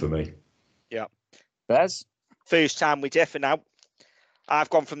good enough for me. Yeah, Bez, first time we differ now. I've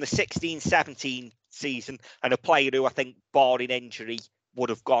gone from the 16-17 season, and a player who I think, barring injury, would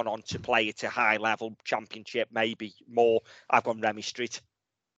have gone on to play at a high level championship, maybe more. I've gone Remy Street.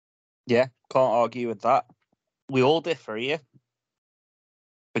 Yeah, can't argue with that. We all differ here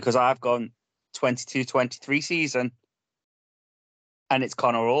because I've gone 22-23 season, and it's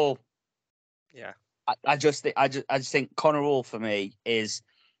Connor Hall. Yeah, I just think Connor Hall for me is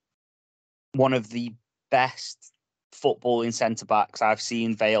one of the best footballing centre backs I've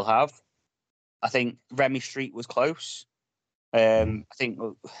seen Vale have. I think Remy Street was close. I think,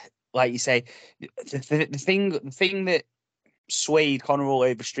 like you say, the thing that swayed Connor Hall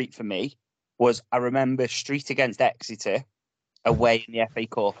over Street for me was I remember Street against Exeter away in the FA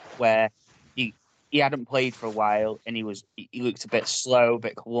Cup, where he hadn't played for a while and he looked a bit slow, a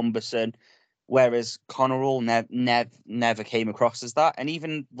bit Columbuson, whereas Connor Hall never came across as that. And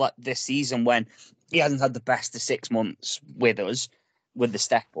even like this season, when he hasn't had the best of 6 months with us with the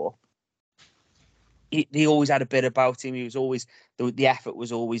step up, he always had a bit about him. He was always the effort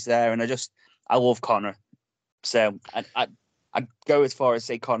was always there, and I love Connor. So I'd go as far as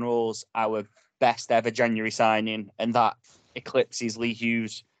say Connor Hall's our best ever January signing, and that eclipses Lee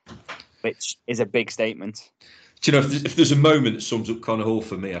Hughes, which is a big statement. Do you know, if there's a moment that sums up Connor Hall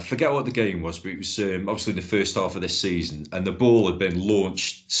for me, I forget what the game was, but it was obviously the first half of this season, and the ball had been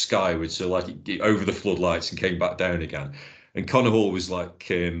launched skyward, so like it over the floodlights and came back down again. And Connor Hall was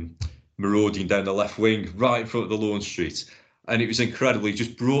like marauding down the left wing, right in front of the launch street. And it was incredible. He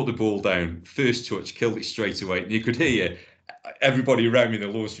just brought the ball down, first touch, killed it straight away. And you could hear everybody around me in the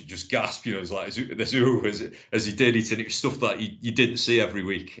launch street just gasp, you know, as he did it. And it was stuff that you didn't see every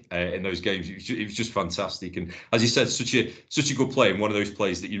week in those games. It was just fantastic. And as you said, such a good player, and one of those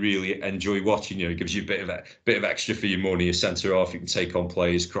players that you really enjoy watching. You know, it gives you a bit of extra for your money. A centre half, you can take on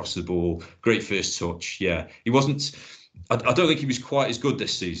players, cross the ball, great first touch. Yeah, he wasn't. I don't think he was quite as good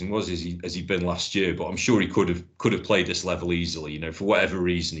this season, was he, as he'd been last year? But I'm sure he could have played this level easily. You know, for whatever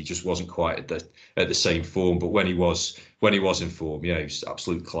reason, he just wasn't quite at the same form. But when he was in form, yeah, he was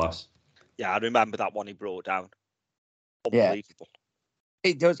absolute class. Yeah, I remember that one he brought down. Unbelievable.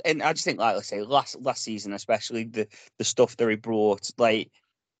 Yeah. It does, and I just think, like I say, last season, especially the stuff that he brought, like,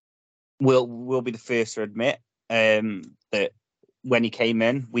 we'll be the first to admit that. When he came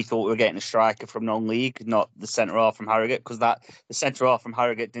in, we thought we were getting a striker from non-league, not the centre half from Harrogate, because the centre half from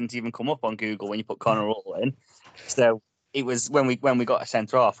Harrogate didn't even come up on Google when you put Connor Hall in. So it was when we got a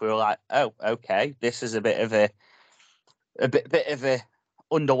centre half, we were like, oh, okay, this is a bit of a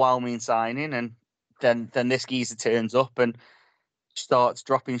underwhelming signing, and then this geezer turns up and starts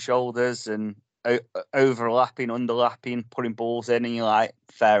dropping shoulders and overlapping, underlapping, putting balls in, and you're like,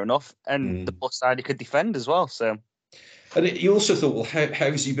 fair enough. And the plus side, he could defend as well, so. And you also thought, well,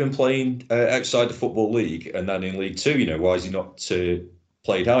 how's he been playing outside the Football League and then in League Two? You know, why has he not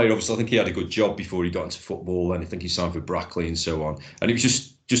played higher? Obviously, I think he had a good job before he got into football, and I think he signed for Brackley and so on. And it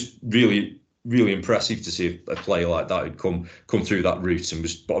was just really, really impressive to see a player like that who'd come through that route and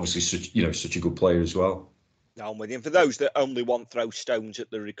was obviously such a good player as well. No, I'm with him. For those that only want to throw stones at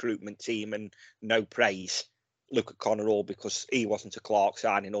the recruitment team and no praise, look at Connor Hall, because he wasn't a Clark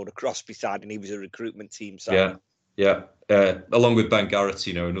signing or a Crosby signing. He was a recruitment team signing. Yeah. Along with Ben Garrett,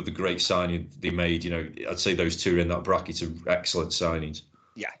 you know, another great signing they made. You know, I'd say those two in that bracket are excellent signings.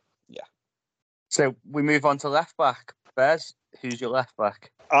 Yeah. So we move on to left back. Bez, who's your left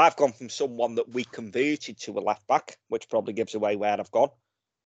back? I've gone from someone that we converted to a left back, which probably gives away where I've gone.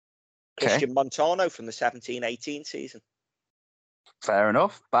 Okay. Christian Montano from the 17-18 season. Fair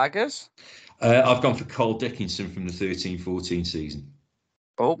enough. Baggers? I've gone for Carl Dickinson from the 13-14 season.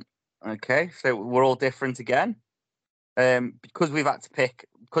 Oh, okay. So we're all different again. Because we've had to pick,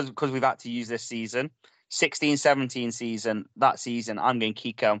 because we've had to use this season, 16-17 season, that season, I'm going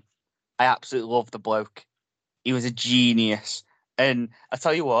Kiko. I absolutely love the bloke. He was a genius. And I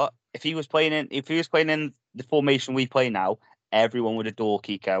tell you what, if he was playing in the formation we play now, everyone would adore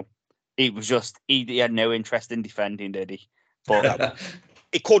Kiko. It was just, he had no interest in defending, did he? But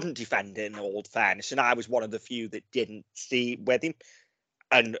he couldn't defend, in all fairness, and I was one of the few that didn't see with him.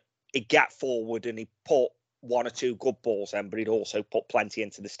 And he'd get forward and he put one or two good balls in, but he'd also put plenty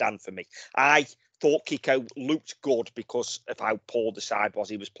into the stand for me. I thought Kiko looked good because of how poor the side was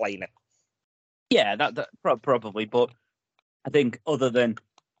he was playing it. Yeah, that probably, but I think other than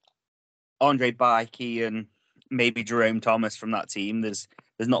Andre Bikey and maybe Jerome Thomas from that team, there's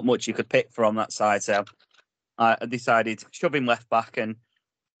not much you could pick from that side. So I decided to shove him left back and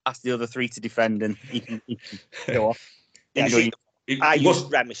ask the other three to defend, and he can go off. I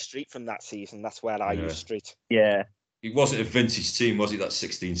used Remy Street from that season. That's where I used Street. Yeah. It wasn't a vintage team, was it, that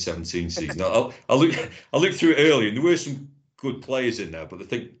 16-17 season? I looked through it earlier, and there were some good players in there, but I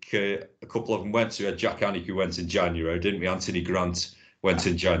think a couple of them went. So we had Jack Anick, who went in January, didn't we? Anthony Grant went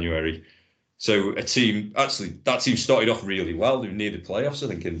in January. So that team started off really well. They were near the playoffs, I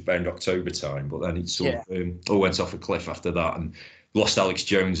think, in around October time, but then it sort of all went off a cliff after that, and lost Alex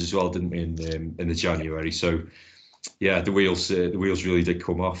Jones as well, didn't we, in the January? So yeah, the wheels really did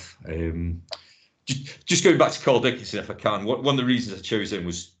come off. Just going back to Carl Dickinson, if I can, one of the reasons I chose him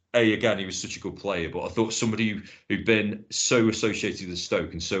was, again, he was such a good player, but I thought somebody who'd been so associated with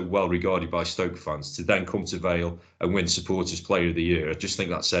Stoke and so well regarded by Stoke fans to then come to Vale and win Supporters Player of the Year, I just think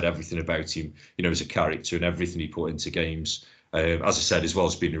that said everything about him, you know, as a character and everything he put into games. As I said, as well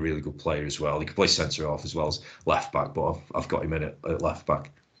as being a really good player as well. He could play centre half as well as left back, but I've got him in at left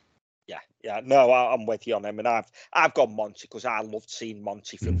back. Yeah, no, I'm with you on him, and I've got Monty because I loved seeing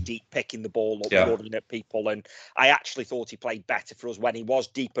Monty from deep, picking the ball up, running at people, and I actually thought he played better for us when he was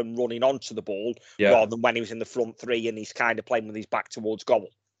deep and running onto the ball rather than when he was in the front three and he's kind of playing with his back towards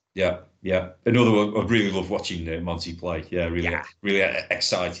goal. Yeah. Another one. I really love watching Monty play. Yeah, really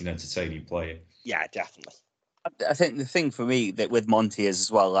exciting, entertaining player. Yeah, definitely. I think the thing for me that with Monty is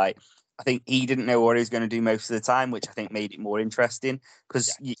as well, like, I think he didn't know what he was going to do most of the time, which I think made it more interesting.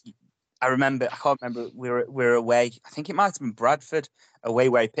 Because I can't remember, we were away. I think it might have been Bradford away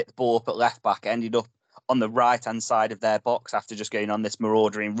where he picked the ball up at left back, ended up on the right hand side of their box after just going on this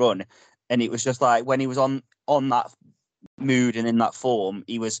marauding run, and it was just like when he was on that mood and in that form,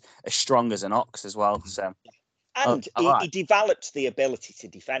 he was as strong as an ox as well. So, and he developed the ability to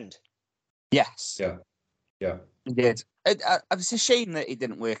defend. Yes. Yeah. He did. It's a shame that it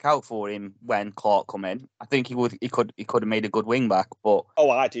didn't work out for him when Clark come in. I think he could have made a good wing back, but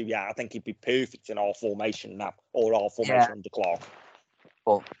I do. Yeah, I think he'd be perfect in our formation now, or our formation under Clark.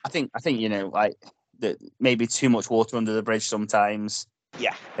 But I think like that maybe too much water under the bridge sometimes.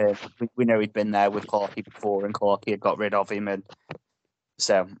 Yeah, we know he'd been there with Clarky before, and Clarky had got rid of him, and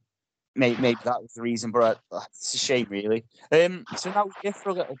so maybe that was the reason. But it's a shame, really. So now we differ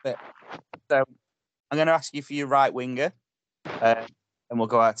a little bit. So I'm going to ask you for your right winger, and we'll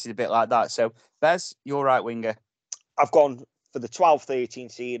go out to a bit like that. So, Bez, your right winger. I've gone for the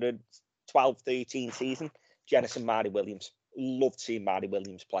 12-13 season, Jennison Marty Williams. Loved seeing Marty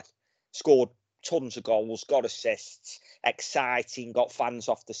Williams play. Scored tons of goals, got assists, exciting, got fans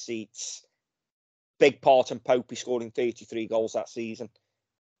off the seats. Big part in Popey scoring 33 goals that season.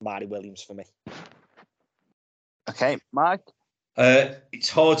 Marty Williams for me. Okay, Mike? It's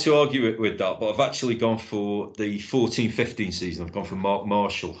hard to argue with that, but I've actually gone for the 14-15 season. I've gone for Mark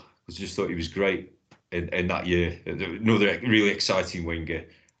Marshall because I just thought he was great in that year. Another really exciting winger,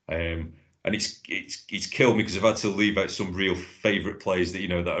 and it's killed me because I've had to leave out some real favourite players that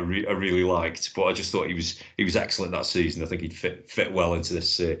I really liked. But I just thought he was excellent that season. I think he'd fit well into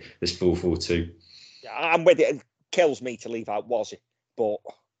this 4-4-2. Yeah, I'm with it. It kills me to leave out Wazzy, but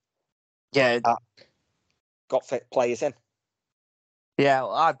yeah, got fit players in. Yeah,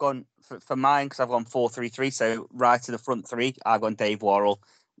 well, I've gone for mine because I've gone 4-3-3. So right to the front three, I've gone Dave Worrell.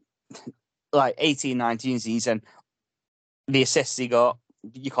 Like 18-19 season, the assists he got,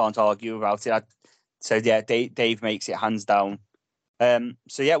 you can't argue about it. So yeah, Dave makes it hands down.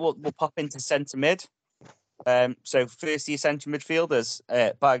 So yeah, we'll pop into centre mid. So first year centre midfielders,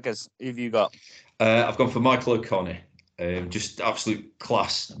 Baggers, who have you got? I've gone for Michael O'Connor. Just absolute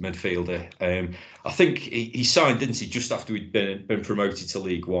class midfielder. I think he signed, didn't he, just after we'd been promoted to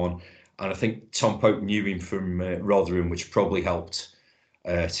League One, and I think Tom Pope knew him from Rotherham, which probably helped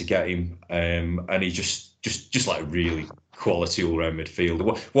to get him. And he just like a really quality all-round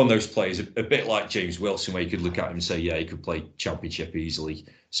midfielder. One of those players, a bit like James Wilson, where you could look at him and say, yeah, he could play Championship easily.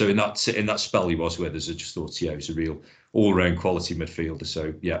 So in that spell he was with us, I just thought, yeah, he was a real all-round quality midfielder.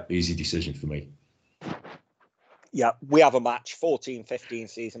 So yeah, easy decision for me. Yeah, we have a match, 14-15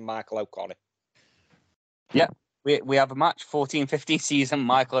 season, Michael O'Connor. Yeah, we have a match, 14-15 season,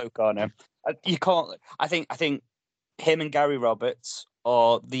 Michael O'Connor. You can't. I think him and Gary Roberts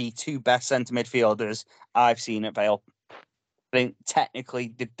are the two best centre midfielders I've seen at Vale. I think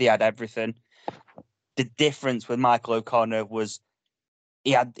technically they had everything. The difference with Michael O'Connor was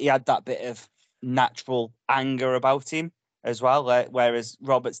he had that bit of natural anger about him as well, whereas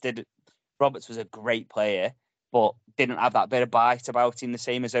Roberts was a great player, but didn't have that bit of bite about him the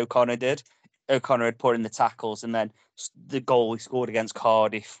same as O'Connor did. O'Connor had put in the tackles, and then the goal he scored against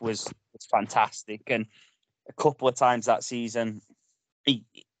Cardiff was fantastic. And a couple of times that season, he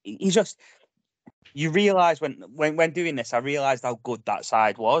just, you realise when doing this, I realised how good that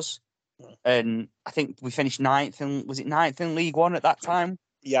side was. And I think we finished ninth in League One at that time.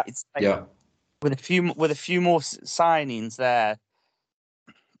 Yeah, it's like, with a few more signings there,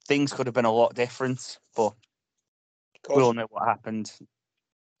 things could have been a lot different, but we all know what happened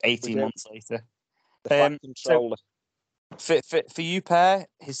 18 months later. So for you, Per,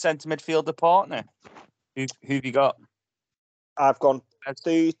 his centre midfielder partner, who have you got? I've gone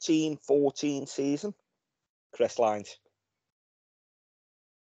 13-14 season, Chris Lines.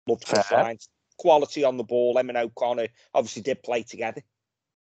 Loved Chris Lines. Quality on the ball. Him and O'Connor obviously did play together.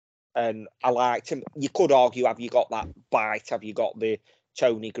 And I liked him. You could argue, have you got that bite? Have you got the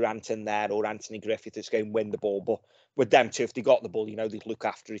Tony Grant in there or Anthony Griffith that's going to win the ball? But with them two, if they got the ball, they'd look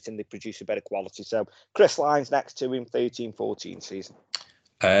after it and they'd produce a better quality. So Chris Lines next to him, 13-14 season.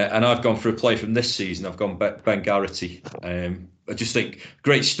 And I've gone for a play from this season. I've gone Ben Garrity. I just think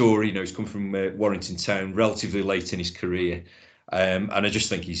great story. He's come from Warrington Town relatively late in his career. And I just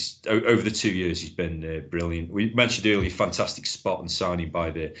think he's over the 2 years he's been brilliant. We mentioned earlier fantastic spot and signing by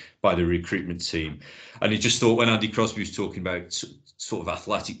the recruitment team, and he just thought when Andy Crosby was talking about sort of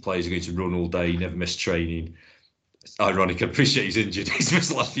athletic players are going to run all day, never miss training. It's ironic. I appreciate he's injured. He's missed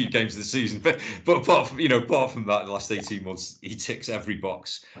the last few games of the season, but apart from that, the last 18 months, he ticks every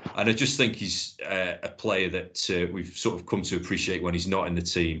box. And I just think he's a player that we've sort of come to appreciate when he's not in the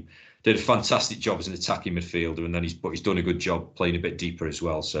team. Did a fantastic job as an attacking midfielder, and then he's done a good job playing a bit deeper as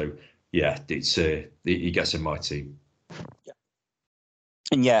well. So yeah, it's he gets in my team.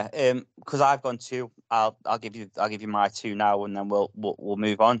 And yeah, because I've gone two, I'll give you my two now, and then we'll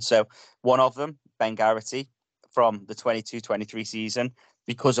move on. So one of them, Ben Garrity, from the 22-23 season,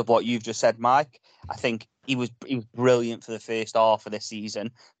 because of what you've just said, Mike. I think he was brilliant for the first half of this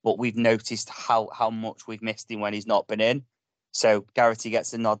season, but we've noticed how much we've missed him when he's not been in. So Garrity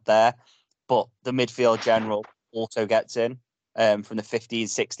gets a nod there, but the midfield general also gets in from the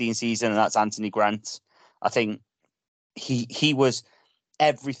 15-16 season, and that's Anthony Grant. I think he was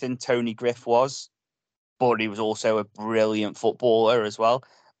everything Tony Griff was, but he was also a brilliant footballer as well.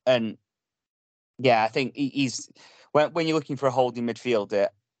 And yeah, I think he's when you're looking for a holding midfielder,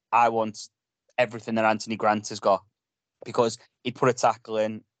 I want everything that Anthony Grant has got, because he'd put a tackle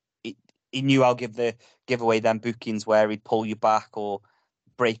in. He knew how to give away them bookings where he'd pull you back or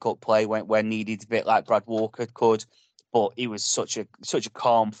break up play when needed, a bit like Brad Walker could. But he was such a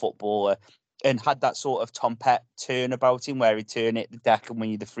calm footballer, and had that sort of Tom Pett turn about him where he'd turn it the deck and win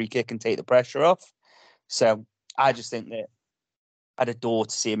you the free kick and take the pressure off. So I just think that I'd adore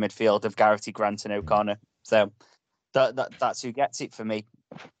to see a midfield of Garrity, Grant and O'Connor. So that's who gets it for me.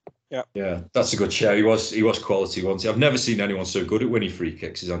 Yeah, that's a good shout. He was quality, wasn't he? I've never seen anyone so good at winning free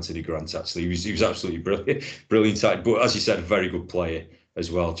kicks as Anthony Grant. Actually, he was absolutely brilliant. But as you said, a very good player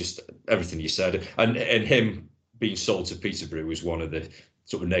as well. Just everything you said, and him being sold to Peterborough was one of the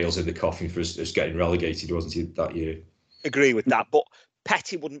sort of nails in the coffin for us getting relegated, wasn't he, that year? Agree with that, but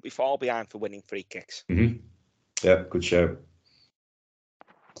Petty wouldn't be far behind for winning free kicks. Mm-hmm. Yeah, good show.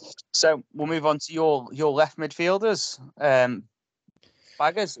 So we'll move on to your left midfielders.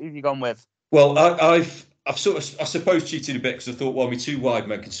 Baggers, who have you gone with? Well, I've sort of, I suppose, cheated a bit, because I thought, well, my two wide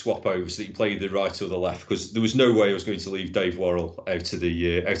men can swap over so that you can play the right or the left, because there was no way I was going to leave Dave Worrell out of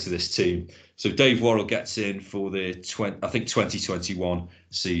this team. So Dave Worrell gets in for the 2021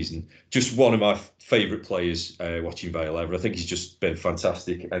 season. Just one of my favourite players watching Vale ever. I think he's just been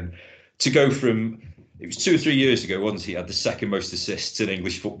fantastic. And to go from, it was 2 or 3 years ago, wasn't he? Had the second most assists in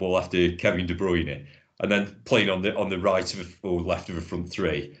English football after Kevin De Bruyne, and then playing on the right of or left of a front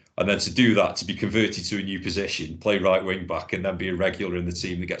three. And then to do that, to be converted to a new position, play right wing back, and then be a regular in the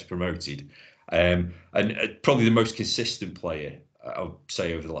team that gets promoted. And probably the most consistent player, I'll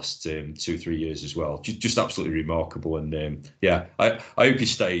say, over the last 2 or 3 years as well. Just absolutely remarkable. And yeah, I hope he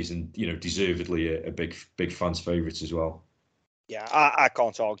stays, and deservedly a big fans' favourite as well. Yeah, I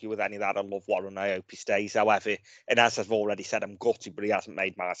can't argue with any of that. I love Warren. I hope he stays. However, and as I've already said, I'm gutted, but he hasn't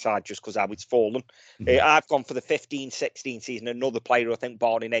made my side just because how it's fallen. Mm-hmm. I've gone for the 15-16 season. Another player who I think,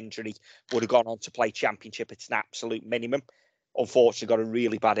 barring injury, would have gone on to play Championship. It's an absolute minimum. Unfortunately, got a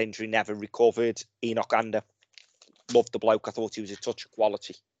really bad injury, never recovered. Enoch Ander. Loved the bloke. I thought he was a touch of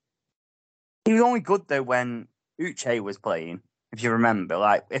quality. He was only good, though, when Uche was playing, if you remember.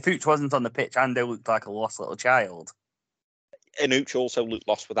 Like, if Uche wasn't on the pitch, Ander looked like a lost little child. And Uche also looked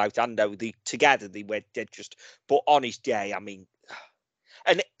lost without Ando. Together they did just. But on his day, I mean,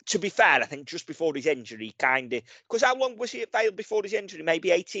 and to be fair, I think just before his injury, because how long was he at Vale before his injury?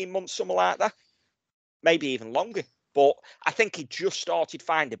 Maybe 18 months, something like that. Maybe even longer. But I think he just started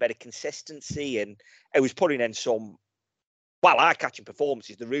finding a bit of consistency, and it was putting in some eye-catching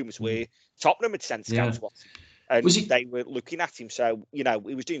performances. The rumours were Tottenham had sent scouts, and they were looking at him. So he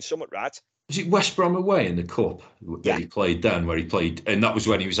was doing something right. Was it West Brom away in the Cup that he played then, where he played, and that was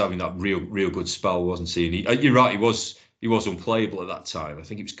when he was having that real good spell, wasn't he? And you're right, he was unplayable at that time. I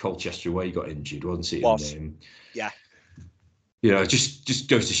think it was Colchester away he got injured, wasn't he? Yeah. Just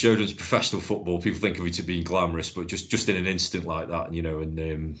goes to show that it's professional football. People think of it as being glamorous, but just in an instant like that,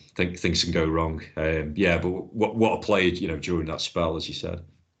 and think things can go wrong. But what a player, during that spell, as you said.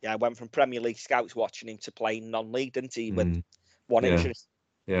 Yeah, I went from Premier League scouts watching him to playing non-league, didn't he? With one injury.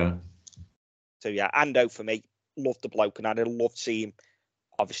 Yeah. So yeah, Ando for me, loved the bloke, and I'd love to see him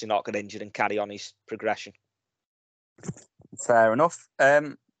obviously not get injured and carry on his progression. Fair enough.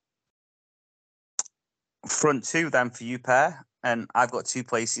 Front two then for you, pair, and I've got 2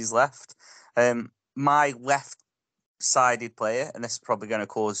 places left. My left-sided player, and this is probably going to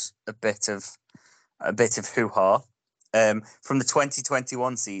cause a bit of hoo-ha, from the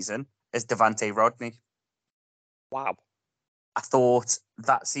 2021 season is Devante Rodney. Wow. I thought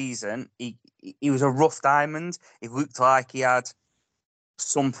that season he was a rough diamond. It looked like he had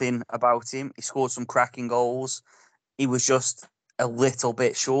something about him. He scored some cracking goals. He was just a little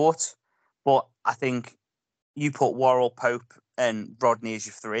bit short. But I think you put Worrell, Pope, and Rodney as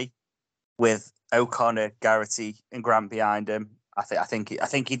your three, with O'Connor, Garrity, and Grant behind him. I think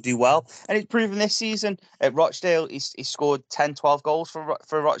he'd do well, and he's proven this season at Rochdale. He scored 10, 12 goals for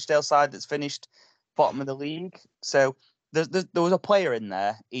a Rochdale side that's finished bottom of the league. So there was a player in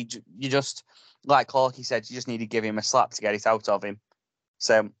there. You just, like Clarky said, you just need to give him a slap to get it out of him.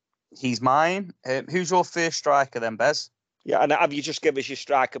 So he's mine. Who's your first striker then, Bez? Yeah, and have you just give us your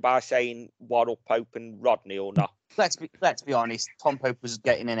striker by saying Worrell, Pope, and Rodney, or not? Let's be honest. Tom Pope was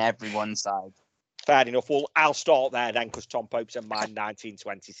getting in everyone's side. Fair enough. Well, I'll start there then, because Tom Pope's in my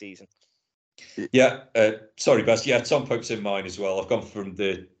 1920 season. Yeah, sorry, Baz. Yeah, Tom Pope's in mine as well. I've gone from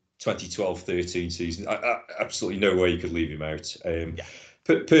the 2012-13 season. I absolutely no way you could leave him out.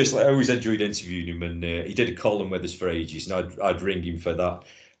 Personally, I always enjoyed interviewing him, and he did a column with us for ages, and I'd ring him for that.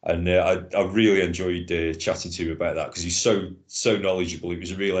 And I really enjoyed chatting to him about that, because he's so knowledgeable. It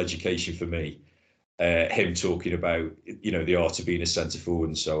was a real education for me. Him talking about the art of being a centre forward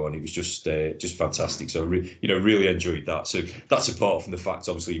and so on. It was just fantastic. So really enjoyed that. So that's apart from the fact,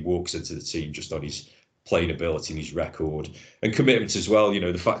 obviously, he walks into the team just on his playing ability and his record and commitment as well.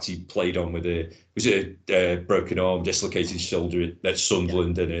 The fact he played on with a broken arm, dislocated shoulder at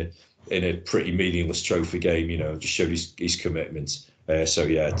Sunderland in a pretty meaningless trophy game. Just showed his commitment. So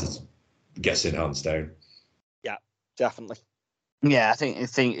yeah, it gets in hands down. Yeah, definitely. Yeah, I think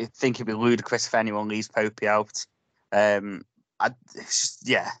it'd be ludicrous if anyone leaves Popey out.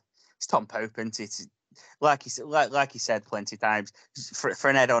 It's Tom Pope, isn't it? Like he said plenty of times, for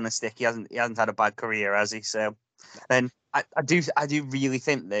an head on a stick, he hasn't had a bad career, has he? So, and I do really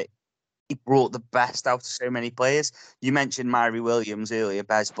think that he brought the best out of so many players. You mentioned Myrie Williams earlier,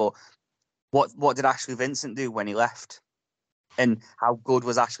 Bez, but what did Ashley Vincent do when he left? And how good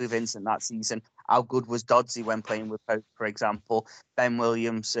was Ashley Vincent that season? How good was Dodsey when playing with Pope, for example? Ben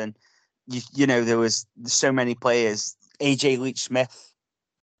Williamson. There was so many players. AJ Leach-Smith,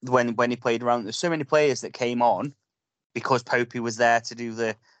 when he played around, there's so many players that came on because Popey was there to do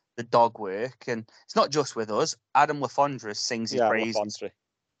the dog work. And it's not just with us. Adam LaFondra sings his praises. LaFondra.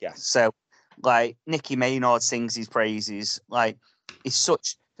 Yeah. So, like, Nicky Maynard sings his praises. Like, he's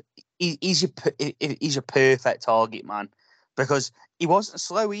your perfect target man. Because he wasn't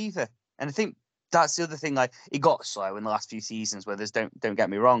slow either. And I think that's the other thing. Like, he got slow in the last few seasons, where don't get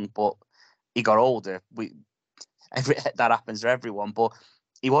me wrong, but he got older. That happens to everyone, but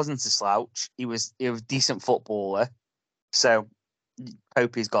he wasn't a slouch. He was a decent footballer. So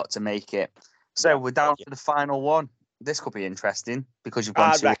Popey's got to make it. So we're down to the final one. This could be interesting because you've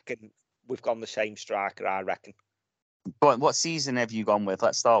gone. I reckon we've gone the same striker. I reckon. But what season have you gone with?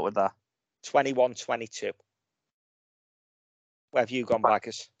 Let's start with that. 21-22. Where have you gone,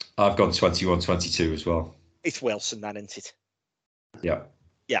 Backers? I've gone 21-22 as well. It's Wilson then, isn't it? Yeah.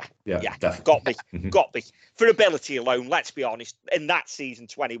 Yeah, definitely. Got me. For ability alone, let's be honest, in that season,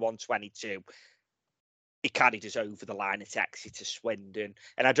 21-22, he carried us over the line at Exeter, Swindon.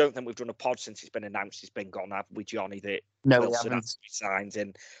 And I don't think we've done a pod since it's been announced he's been gone, have we, Johnny, that Wilson has to be signed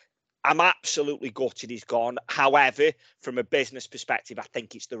in. I'm absolutely gutted he's gone. However, from a business perspective, I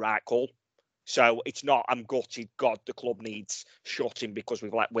think it's the right call. So it's not, I'm gutted, God, the club needs shutting because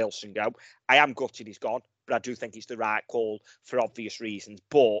we've let Wilson go. I am gutted he's gone, but I do think it's the right call for obvious reasons.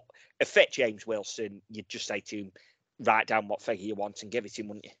 But if fit James Wilson, you'd just say to him, write down what figure you want and give it to him,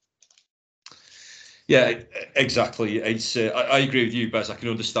 wouldn't you? Yeah, exactly. It's I agree with you, Bez. I can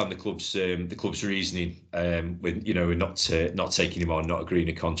understand the club's reasoning with not taking him on, not agreeing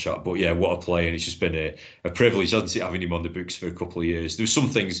a contract. But yeah, what a player! And it's just been a privilege, hasn't it, having him on the books for a couple of years. There's some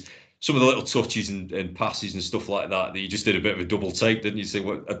things, some of the little touches and passes and stuff like that you just did a bit of a double take, didn't you? Say,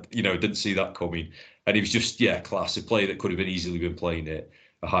 didn't see that coming. And he was just class, a player that could have easily been playing at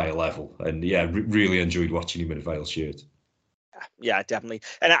a higher level. And yeah, really enjoyed watching him in a Vale shirt. Yeah, definitely.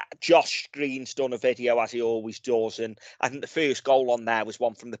 And Josh Green's done a video, as he always does, and I think the first goal on there was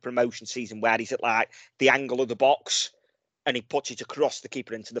one from the promotion season where he's at like the angle of the box and he puts it across the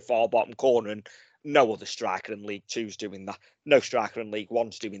keeper into the far bottom corner, and no other striker in League Two's doing that. No striker in League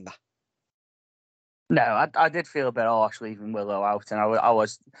One's doing that. No, I did feel a bit harsh leaving Willow out, and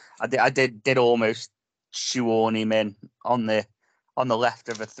I did almost shoehorn him in on the left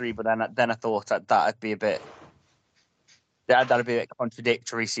of a three, but then I thought that'd be a bit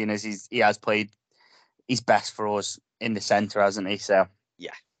contradictory, seeing as he has played his best for us in the centre, hasn't he? So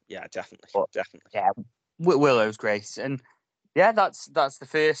yeah, definitely. Yeah, Willow's great, and yeah, that's the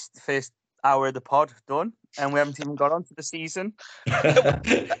first hour of the pod done, and we haven't even got on to the season.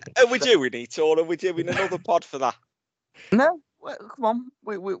 Are we doing it, or are we doing another pod for that? No, come on,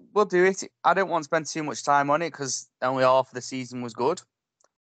 we'll do it. I don't want to spend too much time on it because only half of the season was good.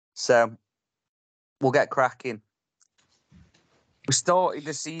 So we'll get cracking. We started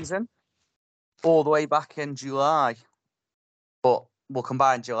the season all the way back in July, but we'll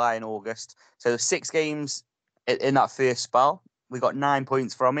combine July and August. So 6 games in that first spell. We got 9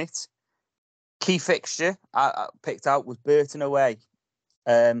 points from it. Key fixture I picked out was Burton away.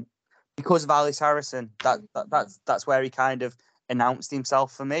 Because of Alice Harrison, that's where he kind of announced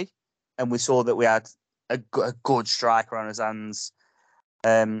himself for me, and we saw that we had a good striker on his hands.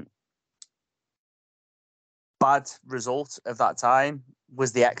 Bad result of that time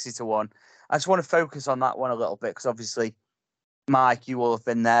was the Exeter one. I just want to focus on that one a little bit because obviously, Mike, you will have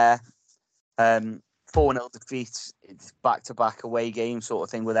been there. 4-0 defeat, it's back-to-back away game sort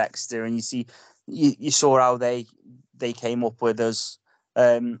of thing with Exeter, and you saw how they came up with us.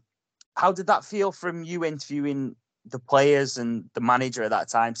 How did that feel from you interviewing the players and the manager at that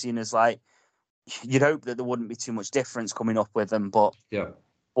time, seeing as like you'd hope that there wouldn't be too much difference coming up with them, but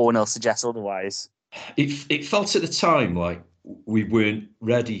 4-0 suggests otherwise. It felt at the time like we weren't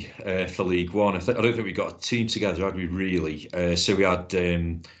ready for League One. I don't think we got a team together, had we really? So we had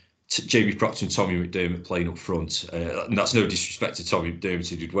Jamie Proctor and Tommy McDermott playing up front. And that's no disrespect to Tommy McDermott,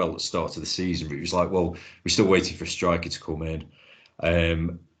 who did well at the start of the season, but it was like, well, we're still waiting for a striker to come in.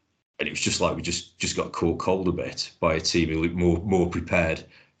 And it was just like we just got caught cold a bit by a team who looked more prepared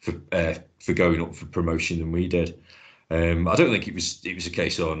for going up for promotion than we did. I don't think it was a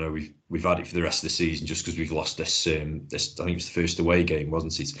case of, oh no, we've had it for the rest of the season just because we've lost this. I think it was the first away game,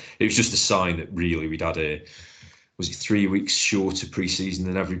 wasn't it? It was just a sign that really we'd had was it 3 weeks shorter pre-season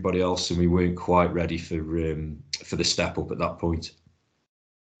than everybody else, and we weren't quite ready for the step up at that point.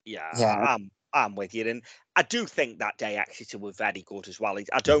 Yeah. I'm with you, and I do think that day Exeter were very good as well.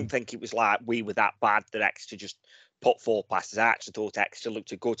 I don't think it was like we were that bad that Exeter just put 4 passes. I actually thought Exeter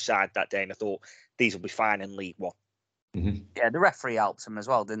looked a good side that day, and I thought these will be fine in League One. Mm-hmm. Yeah, the referee helped him as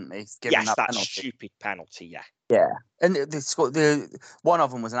well, didn't he? Yes, that penalty. Stupid penalty. Yeah, and the one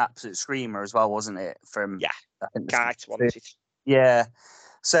of them was an absolute screamer as well, wasn't it? From I think Kite, wasn't it? Yeah.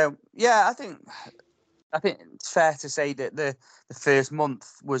 So I think it's fair to say that the first month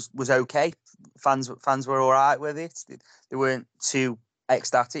was okay. Fans were all right with it. They weren't too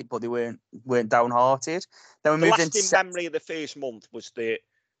ecstatic, but they weren't downhearted. Then we moved into memory of the first month was that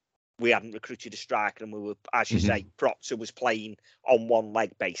we hadn't recruited a striker, and we were, as you say, Proctor was playing on one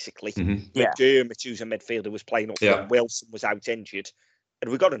leg basically. McDermott, who's a midfielder, was playing up front. Wilson was out injured,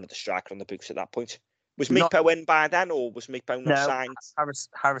 and we got another striker on the books at that point. Was Mipo in by then, or was Mipo not signed?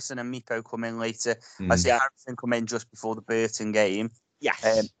 Harrison and Mipo come in later. I see Harrison come in just before the Burton game.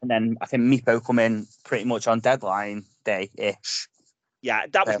 Yes. And then I think Mipo come in pretty much on deadline day-ish. Yeah,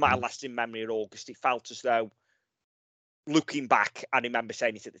 that was my lasting memory in August. It felt as though, looking back, I remember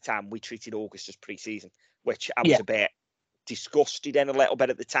saying it at the time, we treated August as pre-season, which I was a bit disgusted in a little bit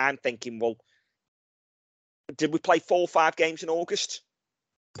at the time, thinking, well, did we play 4 or 5 games in August?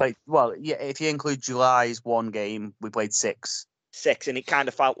 If you include July's 1 game, we played 6. 6, and it kind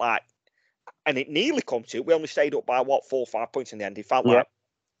of felt like, and it nearly come to it. We only stayed up by 4 or 5 points in the end. It felt like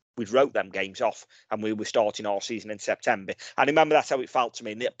we'd wrote them games off, and we were starting our season in September. I remember that's how it felt to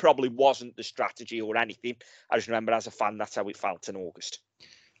me, and it probably wasn't the strategy or anything. I just remember as a fan, that's how it felt in August.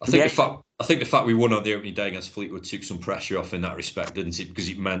 I think the fact we won on the opening day against Fleetwood took some pressure off in that respect, didn't it? Because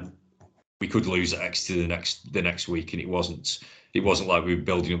it meant we could lose at Exeter the next week, and it wasn't like we were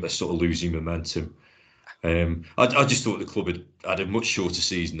building up this sort of losing momentum. I just thought the club had a much shorter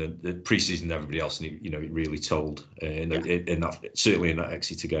season than the pre-season than everybody else, and it really told in that, certainly in that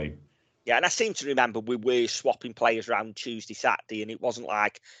Exeter game. Yeah, and I seem to remember we were swapping players around Tuesday, Saturday, and it wasn't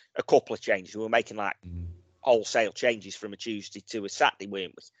like a couple of changes. We were making like wholesale changes from a Tuesday to a Saturday,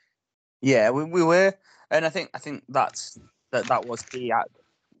 weren't we? Yeah, we were, and I think that was key.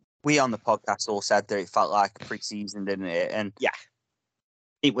 We on the podcast all said that it felt like pre-season, didn't it? And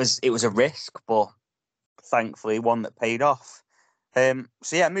it was a risk, but thankfully one that paid off.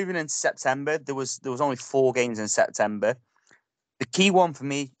 Moving into September, there was only 4 games in September. The key one for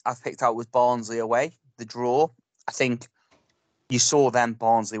me I've picked out was Barnsley away, the draw. I think you saw then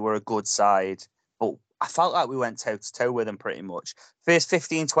Barnsley were a good side, but I felt like we went toe-to-toe with them pretty much. First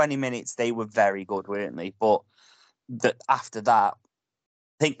 15, 20 minutes, they were very good, weren't they? But after that,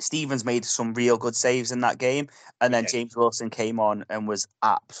 I think Stevens made some real good saves in that game, and then James Wilson came on and was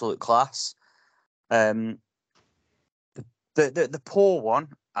absolute class. The poor one,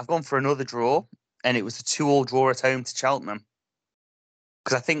 I've gone for another draw, and it was a 2-2 draw at home to Cheltenham.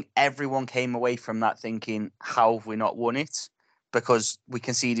 Because I think everyone came away from that thinking, how have we not won it? Because we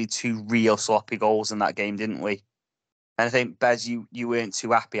conceded 2 real sloppy goals in that game, didn't we? And I think, Bez, you weren't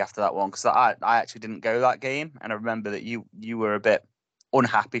too happy after that one, because I actually didn't go that game, and I remember that you were a bit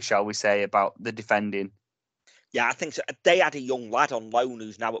unhappy, shall we say, about the defending. Yeah, I think so. They had a young lad on loan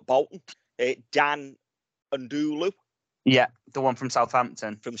who's now at Bolton, Dan Ndulu. Yeah, the one from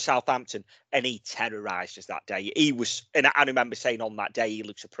Southampton. And he terrorised us that day. He was, and I remember saying on that day, he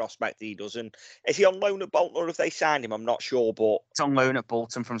looks a prospect. He doesn't. Is he on loan at Bolton or have they signed him? I'm not sure, but it's on loan at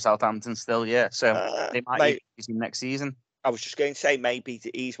Bolton from Southampton still. Yeah, so they might use him next season. I was just going to say maybe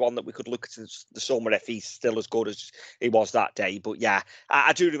he's one that we could look at the summer if he's still as good as he was that day. But yeah,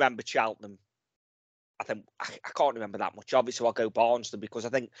 I do remember Cheltenham. I think I can't remember that much of it, so I'll go Barnsley because I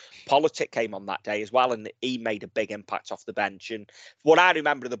think Politic came on that day as well, and he made a big impact off the bench. And what I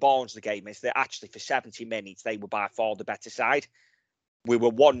remember of the Barnsley game is that actually for 70 minutes they were by far the better side. We were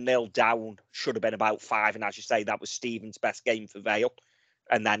 1-0 down, should have been about 5, and as you say, that was Stephen's best game for Vale.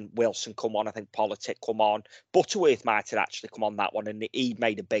 And then Wilson come on, I think Politic come on. Butterworth might have actually come on that one, and he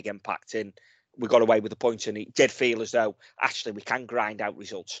made a big impact. And we got away with the points, and it did feel as though actually we can grind out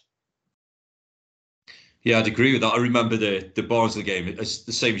results. Yeah, I'd agree with that. I remember the Barnsley game, it's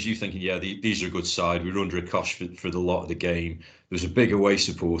the same as you thinking, yeah, these are a good side. We were under a cosh for the lot of the game. There was a big away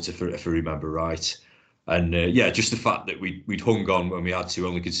supporter, if I remember right. And yeah, just the fact that we'd hung on when we had to,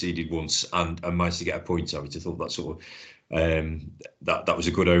 only conceded once and managed to get a point out of it. I thought that sort of, that was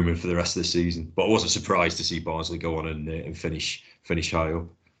a good omen for the rest of the season. But I wasn't surprised to see Barnsley go on and finish high up.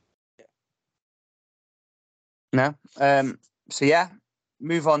 No. So yeah,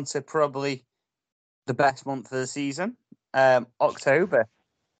 move on to probably the best month of the season, October.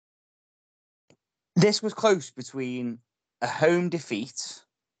 This was close between a home defeat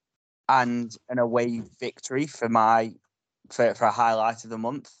and an away victory for a highlight of the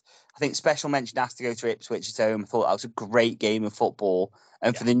month. I think special mention has to go to Ipswich at home. I thought that was a great game of football.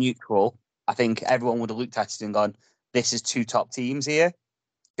 And for the neutral, I think everyone would have looked at it and gone, this is 2 top teams here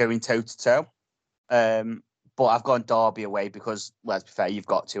going toe-to-toe. But I've gone Derby away because, let's be fair, you've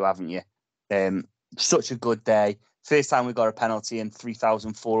got to, haven't you? Such a good day. First time we got a penalty in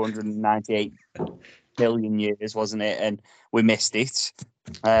 3,498 million years, wasn't it? And we missed it.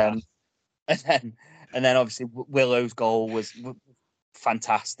 And then obviously Willow's goal was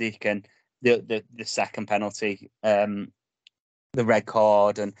fantastic, and the second penalty, the red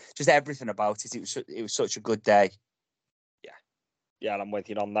card, and just everything about it. It was such a good day. Yeah, and I'm with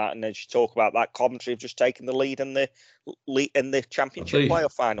you on that. And as you talk about that, Coventry have just taken the lead in the Championship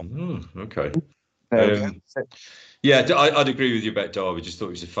playoff final. Okay. Yeah, I'd agree with you about Derby. Just thought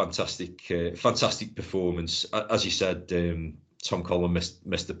it was a fantastic performance. As you said, Tom Collin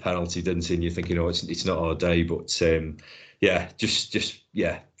missed the penalty, didn't he? And you're thinking, it's not our day. But yeah, just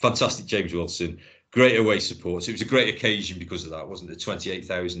fantastic. James Wilson, great away support. So it was a great occasion because of that, wasn't it?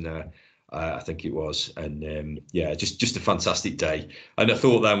 28,000 there. I think it was, and yeah, just a fantastic day. And I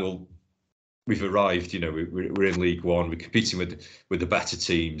thought then, we've arrived. We're in League One. We're competing with the better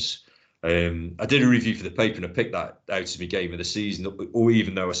teams. I did a review for the paper, and I picked that out as my game of the season. Or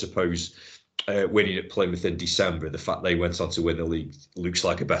even though I suppose winning at Plymouth in December, the fact they went on to win the league looks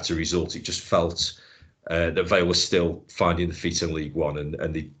like a better result. It just felt that Vale was still finding the feet in League One,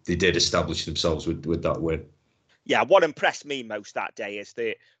 and they did establish themselves with that win. Yeah, what impressed me most that day is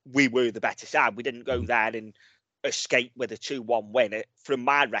that we were the better side. We didn't go there and escape with a 2-1 win. From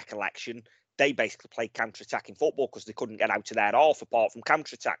my recollection, they basically played counter-attacking football because they couldn't get out of their half apart from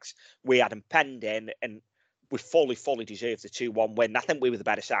counter-attacks. We had them penned in, and we fully deserved the 2-1 win. I think we were the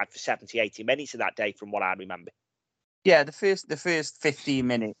better side for 70, 80 minutes of that day from what I remember. Yeah, the first 15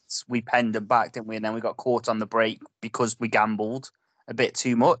 minutes, we penned them back, didn't we? And then we got caught on the break because we gambled a bit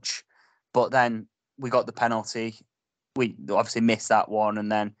too much. But then we got the penalty. We obviously missed that one,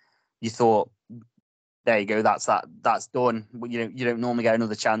 and then you thought, there you go, that's done. You don't normally get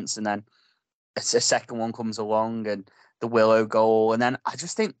another chance, and then a second one comes along, and the Willow goal, and then I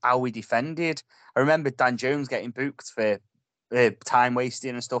just think how we defended. I remember Dan Jones getting booked for time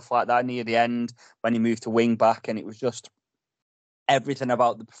wasting and stuff like that near the end when he moved to wing back, and it was just everything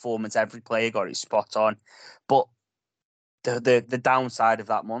about the performance. Every player got it spot on, but the downside of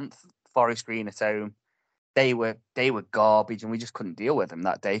that month, Forest Green at home, they were garbage, and we just couldn't deal with them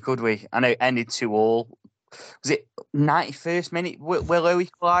that day, could we? I know it ended 2-2. Was it 91st minute Willow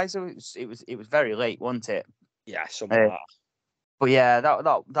equaliser? It was very late, wasn't it? Yeah, something like that. But yeah,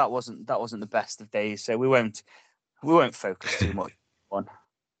 that wasn't the best of days. So we won't focus too much on.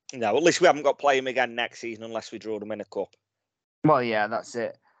 No, at least we haven't got to play him again next season unless we draw them in a cup. Well, yeah, that's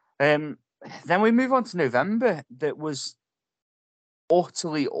it. Then we move on to November. That was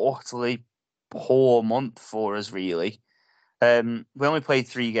utterly poor month for us, really. We only played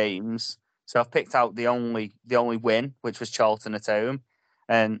 3 games, so I've picked out the only win, which was Charlton at home.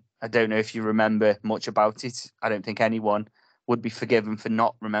 And I don't know if you remember much about it. I don't think anyone would be forgiven for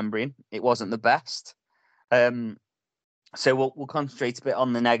not remembering. It wasn't the best. So we'll concentrate a bit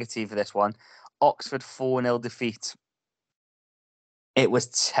on the negative for this one. Oxford 4-0 defeat. It was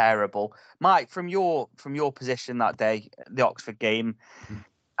terrible. Mike, from your position that day, the Oxford game,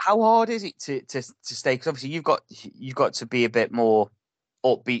 how hard is it to stay? Because obviously you've got to be a bit more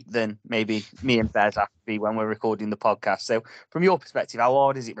upbeat than maybe me and Bez have to be when we're recording the podcast. So from your perspective, how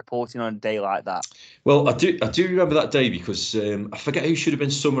hard is it reporting on a day like that? Well, I do remember that day because I forget who should have been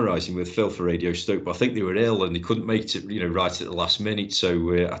summarising with Phil for Radio Stoke, but I think they were ill and they couldn't make it, right at the last minute.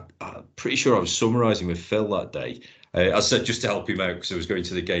 So I'm pretty sure I was summarising with Phil that day. I said just to help him out because I was going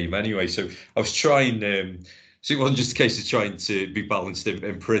to the game anyway. So I was trying. So it wasn't just a case of trying to be balanced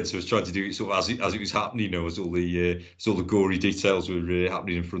in print. I was trying to do it sort of as it was happening, as all the gory details were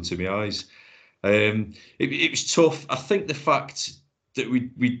happening in front of my eyes. It was tough. I think the fact that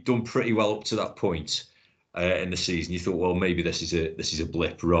we'd done pretty well up to that point in the season, you thought, well, maybe this is a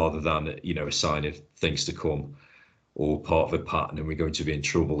blip rather than a sign of things to come or part of a pattern, and we're going to be in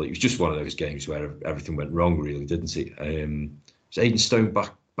trouble. It was just one of those games where everything went wrong, really, didn't it? Was Aidan Stone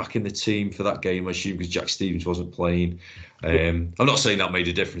back in the team for that game, I assume, because Jack Stevens wasn't playing. I'm not saying that made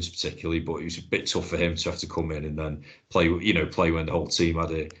a difference particularly, but it was a bit tough for him to have to come in and then play when the whole team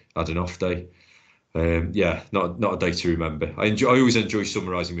had an off day. Not a day to remember. I always enjoy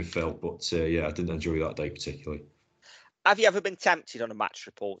summarising with Phil, but I didn't enjoy that day particularly. Have you ever been tempted on a match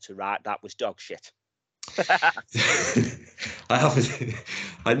report to write that was dog shit? I haven't.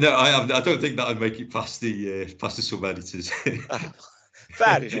 I don't think that would make it past the sub editors.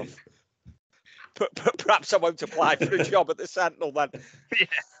 Fair enough. Perhaps I won't apply for a job at the Sentinel then.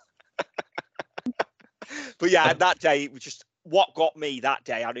 But yeah, that day, it was just what got me that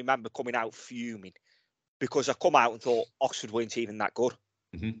day. I remember coming out fuming because I come out and thought Oxford weren't even that good.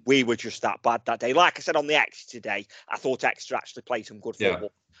 Mm-hmm. We were just that bad that day. Like I said on the Exeter today, I thought Exeter actually played some good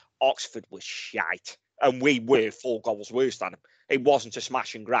football. Yeah. Oxford was shite. And we were 4 goals worse than them. It wasn't a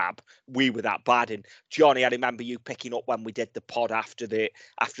smash and grab. We were that bad. And Johnny, I remember you picking up when we did the pod after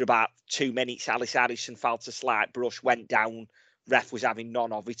about 2 minutes, Alice Harrison felt a slight brush, went down. Ref was having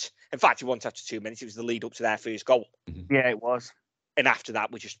none of it. In fact, it wasn't after 2 minutes. It was the lead up to their first goal. Yeah, it was. And after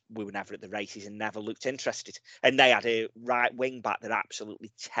that, we were never at the races and never looked interested. And they had a right wing back that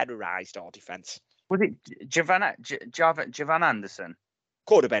absolutely terrorised our defence. Was it Javan Anderson?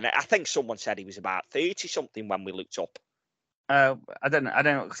 Could have been. I think someone said he was about 30 something when we looked up. I don't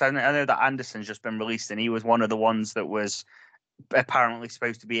know, because I know that Anderson's just been released, and he was one of the ones that was apparently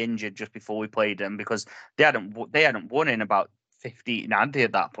supposed to be injured just before we played him because they hadn't won in about 15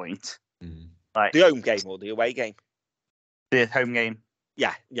 at that point. Mm. Like the home game or the away game? The home game.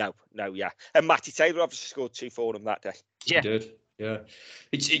 Yeah, no, yeah. And Matty Taylor obviously scored 2 for them that day. Yeah. He did. Yeah,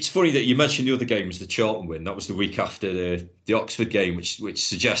 it's funny that you mentioned the other game was the Charlton win. That was the week after the Oxford game, which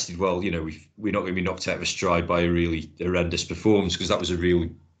suggested, well, we're not going to be knocked out of a stride by a really horrendous performance because that was a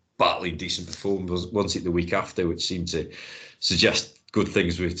really battling, decent performance, wasn't it, the week after, which seemed to suggest good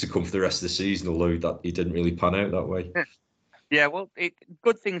things were to come for the rest of the season, although that it didn't really pan out that way. Yeah, well,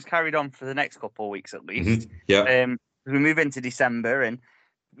 good things carried on for the next couple of weeks at least. Mm-hmm. Yeah. We move into December, and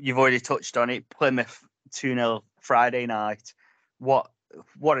you've already touched on it. Plymouth 2-0 Friday night. What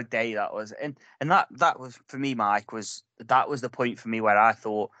a day that was, and that was for me, Mike. That was the point for me where I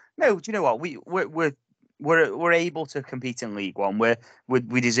thought, no, do you know what, we're able to compete in League One.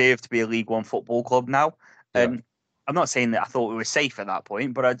 We deserve to be a League One football club now. And I'm not saying that I thought we were safe at that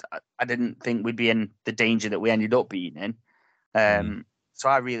point, but I didn't think we'd be in the danger that we ended up being in. So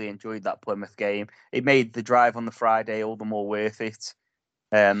I really enjoyed that Plymouth game. It made the drive on the Friday all the more worth it.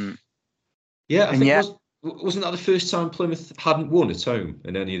 Wasn't that the first time Plymouth hadn't won at home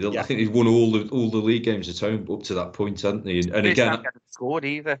in any of the? Yeah. I think they'd won all the league games at home up to that point, hadn't they? And again, hadn't scored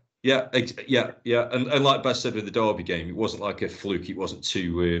either. Yeah. And like Baz said with the Derby game, it wasn't like a fluke. It wasn't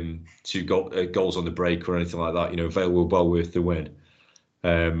two goals on the break or anything like that. Well worth the win.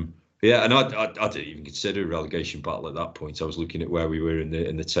 And I didn't even consider a relegation battle at that point. I was looking at where we were in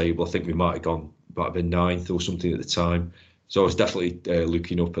the table. I think we might have been 9th or something at the time. So I was definitely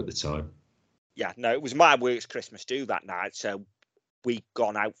looking up at the time. Yeah, no, it was my work's Christmas do that night. So we'd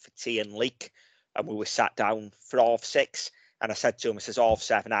gone out for tea and leek and we were sat down for 6:30. And I said to him, I says,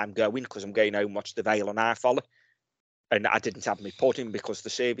 7:30, I'm going because I'm going home, watch the Vale on our follow. And I didn't have my pudding because the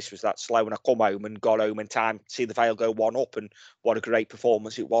service was that slow. And I come home and got home in time to see the Vale go 1-up. And what a great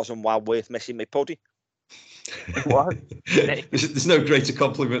performance it was, and well worth missing my pudding. What? There's no greater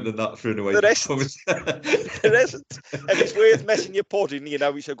compliment than that for an away performance. There isn't. If it's worth missing your pudding,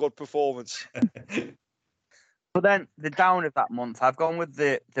 it's a good performance. But then the down of that month, I've gone with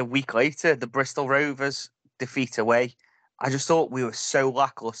the week later, the Bristol Rovers defeat away. I just thought we were so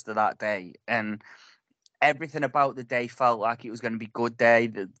lackluster that day, and everything about the day felt like it was going to be a good day.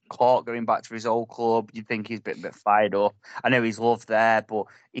 The Clark going back to his old club, you'd think he's a bit fired up. I know he's loved there, but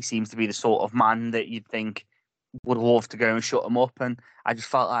he seems to be the sort of man that you'd think would love to go and shut him up. And I just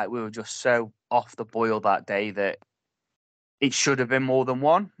felt like we were just so off the boil that day that it should have been more than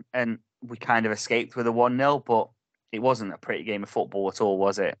one. And we kind of escaped with a 1-0, but it wasn't a pretty game of football at all,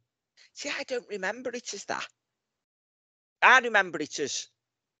 was it? See, I don't remember it as that. I remember it as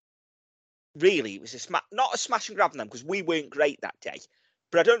really it was not a smash and grab on them because we weren't great that day.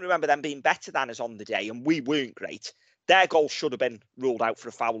 But I don't remember them being better than us on the day, and we weren't great. Their goal should have been ruled out for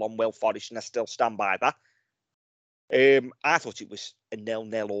a foul on Will Forrest, and I still stand by that. I thought it was a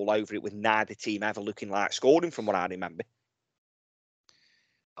 0-0 all over it with neither team ever looking like scoring from what I remember.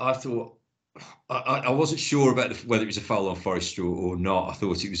 I thought I wasn't sure about whether it was a foul on Forrest or not. I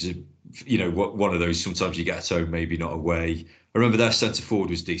thought it was one of those. Sometimes you get at home, maybe not away. I remember their centre forward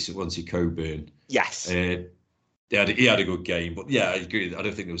was decent, wasn't he, Coburn? Yes. He had a good game, but yeah, I agree. I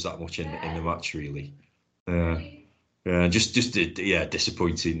don't think there was that much in the match really. Just a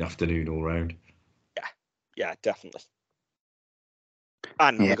disappointing afternoon all round. Yeah, definitely.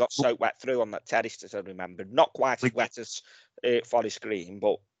 And we got soaked wet through on that terrace, as I remember. Not quite as wet as Forest Green,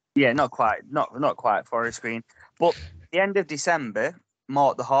 but yeah, not quite Forest Green. But the end of December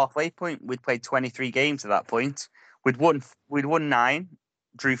marked the halfway point. We'd played 23 games at that point. We'd won 9,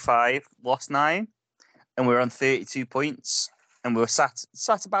 drew 5, lost 9, and we were on 32 points, and we were sat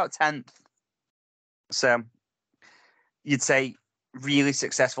about 10th. So you'd say really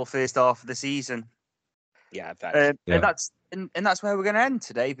successful first half of the season. Yeah, and that's where we're going to end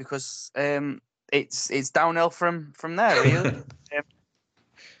today because it's downhill from there, really.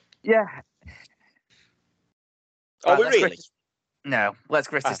 Yeah. Are we really? No, let's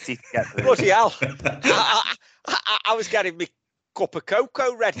grit his teeth together. Bloody hell. I was getting my cup of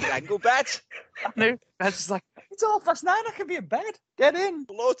cocoa ready then, go bed. I knew. I was just like, it's 9:30, I can be in bed. Get in.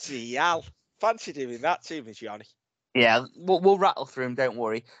 Bloody hell. Fancy doing that to me, Johnny. Yeah, we'll rattle through them, don't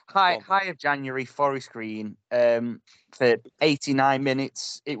worry. High of January, Forest Green. For 89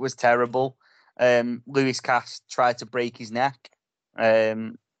 minutes, it was terrible. Lewis Cass tried to break his neck.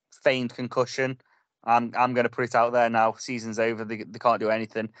 Feigned concussion. I'm going to put it out there now. Season's over. They can't do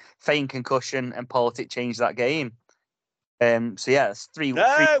anything. Feigned concussion and Politic changed that game. So yeah, it's three.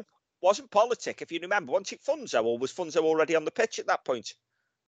 Wasn't Politic. If you remember, wasn't it Funzo, or was Funzo already on the pitch at that point?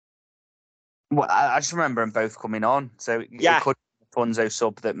 Well, I just remember them both coming on. So it could be a Funzo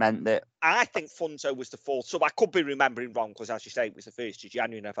sub that meant that. I think Funzo was the fourth sub. I could be remembering wrong because, as you say, it was the 1st of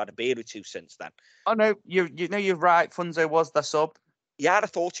January and I've had a beer or two since then. Oh, no, you're right. Funzo was the sub. Yeah, I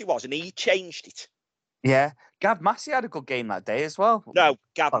thought he was, and he changed it. Yeah. Gav Massey had a good game that day as well. No,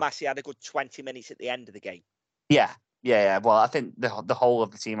 Gav Massey had a good 20 minutes at the end of the game. Yeah. Well, I think the whole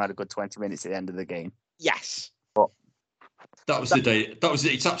of the team had a good 20 minutes at the end of the game. Yes. But that was the day.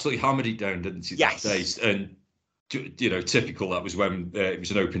 It's absolutely hammered it down, didn't it? Yes. That day? And typical. That was when it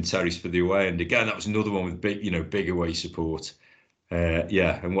was an open terrace for the away, and again that was another one with big away support.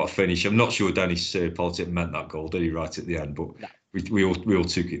 And what a finish! I'm not sure Dennis Politic meant that goal, did he? Right at the end, but no. we all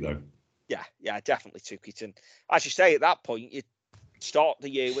took it though. Yeah, I definitely took it. And as you say, at that point, you start the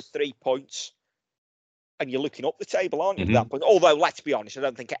year with 3 points, and you're looking up the table, aren't you? At that point, although let's be honest, I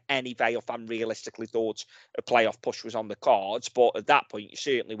don't think any Vale fan realistically thought a playoff push was on the cards. But at that point, you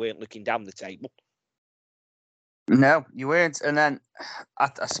certainly weren't looking down the table. No, you weren't. And then I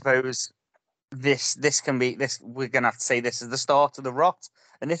suppose this can be this. We're going to have to say this is the start of the rot,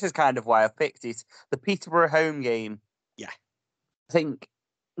 and this is kind of why I picked it. The Peterborough home game. Yeah, I think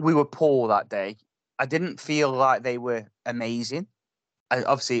we were poor that day. I didn't feel like they were amazing.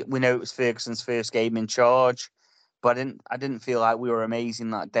 Obviously, we know it was Ferguson's first game in charge, but I didn't feel like we were amazing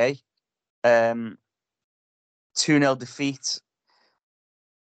that day. 2-0 defeat.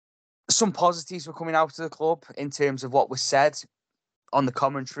 Some positives were coming out of the club in terms of what was said on the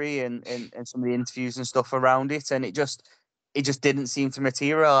commentary and some of the interviews and stuff around it, and it just didn't seem to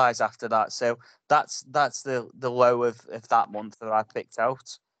materialise after that. So that's the low of that month that I picked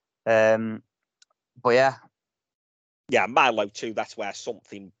out. But yeah, my low too. That's where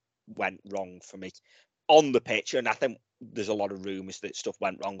something went wrong for me on the pitch, and I think there's a lot of rumours that stuff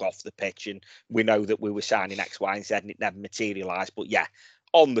went wrong off the pitch, and we know that we were signing X, Y, and Z, and it never materialised. But yeah,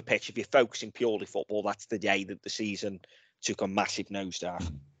 on the pitch, if you're focusing purely football, that's the day that the season took a massive nosedive.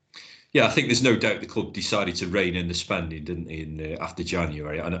 Yeah, I think there's no doubt the club decided to rein in the spending, didn't they, after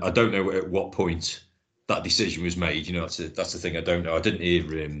January? And I don't know at what point that decision was made. That's the thing I don't know. I didn't hear.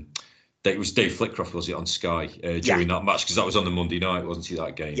 It was Dave Flitcroft, was it, on Sky during that match? Because that was on the Monday night, wasn't it,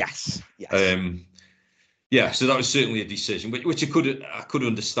 that game? Yes. Yeah, so that was certainly a decision, which I could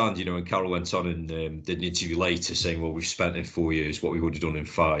understand. When Carroll went on and did an interview later saying, "Well, we've spent in 4 years what we would have done in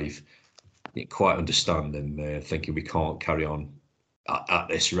 5." I didn't quite understand them thinking we can't carry on at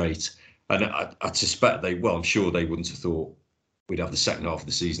this rate. And I suspect I'm sure they wouldn't have thought we'd have the second half of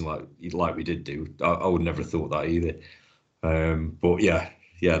the season like we did do. I would never have thought that either. But yeah,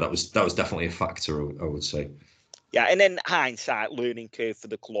 that was definitely a factor, I would say. Yeah, and in hindsight, learning curve for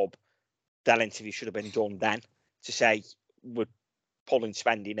the club, that interview should have been done then to say we're pulling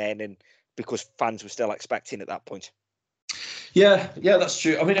spending in, and because fans were still expecting at that point. Yeah, that's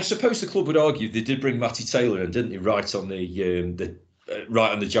true. I mean, I suppose the club would argue they did bring Matty Taylor in, didn't they? Right on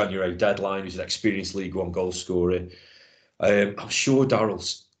the January deadline. He's an experienced League One goal scorer. I'm sure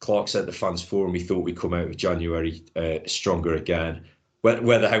Darryl Clark said the fans forum he thought we'd come out of January stronger again.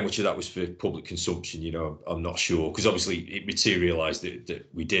 Whether how much of that was for public consumption, I'm not sure, because obviously it materialised that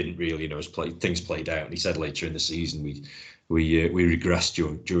we didn't really, as things played out. And he said later in the season we regressed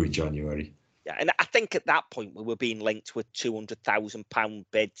during January. Yeah, and I think at that point we were being linked with £200,000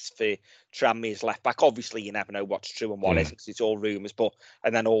 bids for Tranmere's left back. Obviously, you never know what's true and what isn't, because it's all rumours.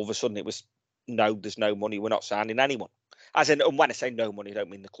 And then all of a sudden it was, no, there's no money. We're not signing anyone. As in, and when I say no money, I don't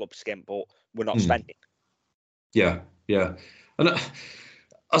mean the club skimp, but we're not spending. Yeah. And as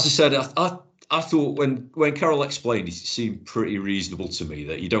I said, I thought when Carroll explained it seemed pretty reasonable to me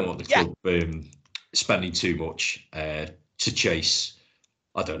that you don't want the club spending too much to chase.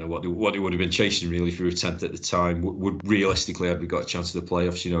 I don't know what they would have been chasing really for a 10th at the time. Would realistically have we got a chance of the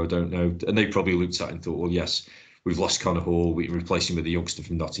playoffs? I don't know. And they probably looked at it and thought, well, yes, we've lost Connor Hall. We can replace him with a youngster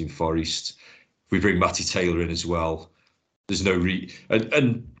from Nottingham Forest. If we bring Matty Taylor in as well, there's no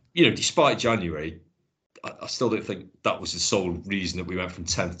and despite January, I still don't think that was the sole reason that we went from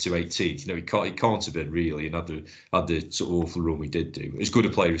 10th to 18th. It can't have been really, and had the sort of awful run we did do. As good a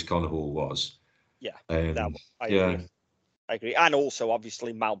player as Connor Hall was. Yeah, I agree. And also,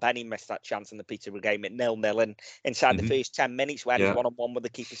 obviously, Mal Benny missed that chance in the Peterborough game at 0-0, and inside the first 10 minutes, where he's one-on-one with the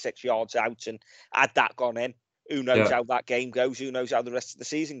keeper 6 yards out, and had that gone in, who knows how that game goes? Who knows how the rest of the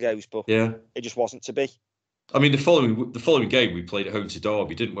season goes? But it just wasn't to be. I mean, the following game we played at home to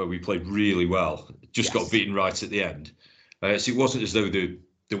Derby, didn't we? We played really well. Just got beaten right at the end. So it wasn't as though the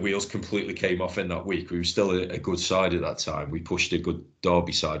wheels completely came off in that week. We were still a good side at that time. We pushed a good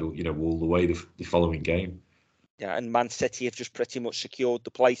Derby side, all the way the following game. Yeah, and Man City have just pretty much secured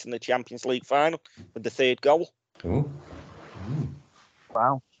the place in the Champions League final with the 3rd goal. Oh.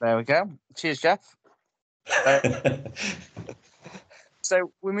 Wow, there we go. Cheers, Jeff.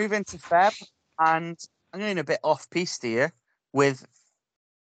 So we move into Feb, and I'm going a bit off piste here with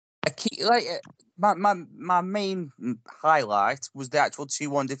a key. My main highlight was the actual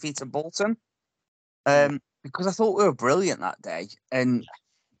 2-1 defeat of Bolton, because I thought we were brilliant that day, and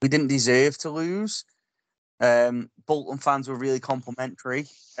we didn't deserve to lose. Bolton fans were really complimentary,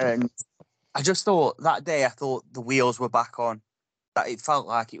 and I just thought that day, the wheels were back on. That it felt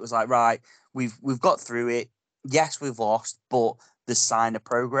like it was like, right, we've got through it. Yes, we've lost, but there's sign of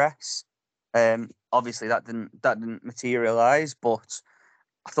progress. Obviously that didn't materialise, but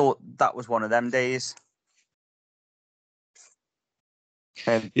I thought that was one of them days.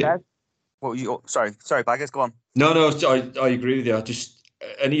 What were you? Sorry, Baggers, go on. No, I agree with you.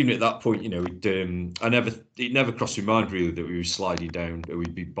 And even at that point, it never crossed my mind really that we were sliding down, or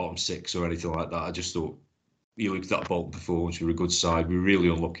we'd be bottom 6 or anything like that. I just thought, you looked at that Bolton performance, we were a good side. We were really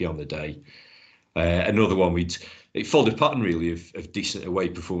unlucky on the day. Another one, it followed a pattern really of decent away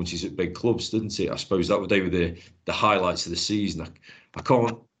performances at big clubs, didn't it? I suppose they were the highlights of the season. I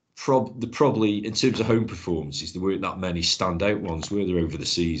can't probably in terms of home performances, there weren't that many standout ones, were there, over the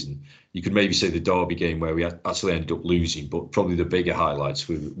season? You could maybe say the Derby game where we actually ended up losing, but probably the bigger highlights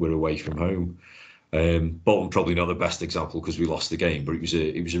were away from home. Bolton probably not the best example because we lost the game, but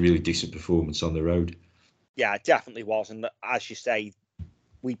it was a really decent performance on the road. Yeah, it definitely was, and as you say,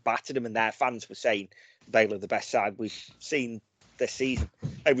 we battered them, and their fans were saying Vale are the best side we've seen this season.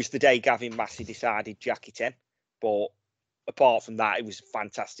 It was the day Gavin Massey decided jack it in, but apart from that, it was a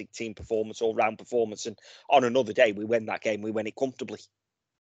fantastic team performance, all-round performance, and on another day, we win that game, we win it comfortably.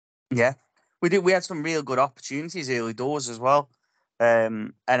 Yeah, we did. We had some real good opportunities early doors as well,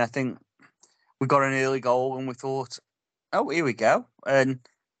 and I think we got an early goal, and we thought, oh, here we go. And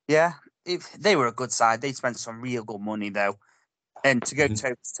yeah, if they were a good side, they spent some real good money though, and to go toe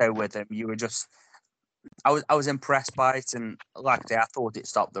to toe with them, you were just. I was impressed by it, and like I say, I thought it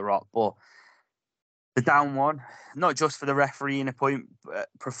stopped the rot, but the down one, not just for the referee in a point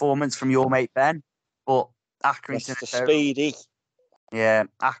performance from your mate Ben, but Accrington at home. Speedy. Yeah,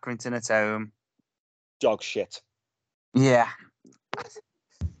 Accrington at home. Dog shit. Yeah.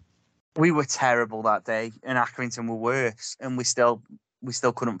 We were terrible that day, and Accrington were worse, and we still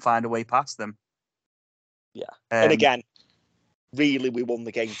couldn't find a way past them. Yeah, and again, really, we won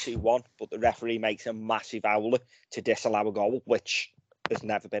the game 2-1, but the referee makes a massive howler to disallow a goal, which has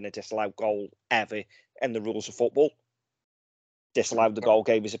never been a disallowed goal ever in the rules of football. Disallowed the goal,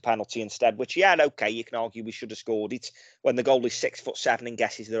 gave us a penalty instead, which, yeah, okay, you can argue we should have scored it. When the goal is 6'7" and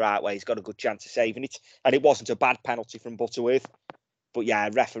guesses the right way, he's got a good chance of saving it. And it wasn't a bad penalty from Butterworth. But yeah,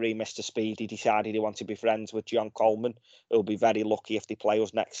 referee Mr. Speed, he decided he wanted to be friends with John Coleman, who'll be very lucky if they play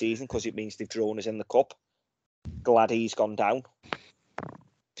us next season, because it means they've drawn us in the cup. Glad he's gone down.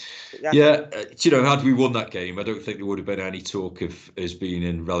 Yeah, had we won that game, I don't think there would have been any talk of us being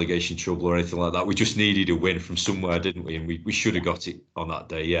in relegation trouble or anything like that. We just needed a win from somewhere, didn't we? And we should have got it on that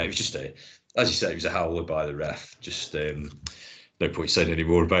day. Yeah, it was just as you said, it was a howler by the ref. Just no point saying any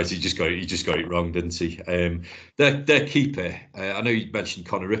more about it. He just got it wrong, didn't he? Their keeper, I know you mentioned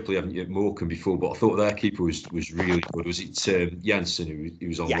Connor Ripley, haven't you, at Morecambe before, but I thought their keeper was really good. Was it Jensen who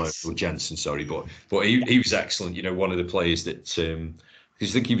was on loan? Or Jensen, sorry, but he was excellent. One of the players that.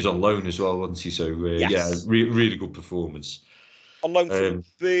 Because I think he was on loan as well, wasn't he? So, yeah, really good performance. On loan from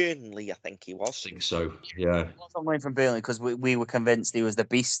Burnley, I think he was. I think so, yeah. He was on loan from Burnley because we were convinced he was the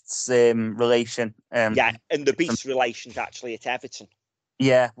Beast's relation. Yeah, and the Beast's relation's actually at Everton.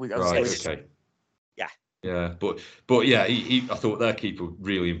 Yeah. Okay. Yeah. Yeah, but yeah, I thought their keeper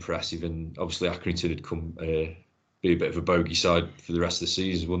really impressive, and obviously Accrington had come be a bit of a bogey side for the rest of the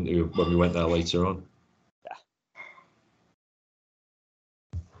season, wouldn't they, when we went there later on?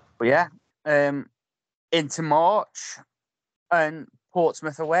 But yeah, into March and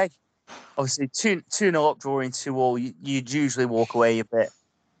Portsmouth away. Obviously, 2-0 up, drawing 2-2. You'd usually walk away a bit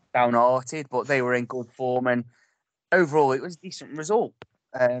downhearted, but they were in good form, and overall, it was a decent result.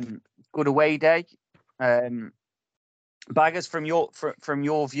 Good away day. Baggers, from your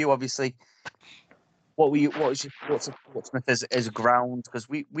view, obviously, what's your thoughts of Portsmouth as a ground? Because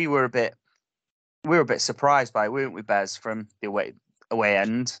we were a bit surprised by it, weren't we, Bez, from the away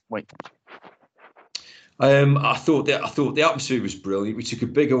end? I thought the atmosphere was brilliant. We took a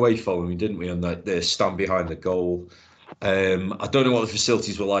big away following, didn't we, on the stand behind the goal. I don't know what the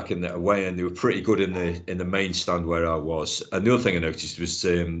facilities were like in the away end. They were pretty good in the main stand where I was. And the other thing I noticed was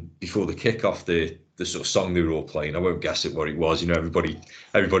before the kickoff, the sort of song they were all playing. I won't guess it what it was.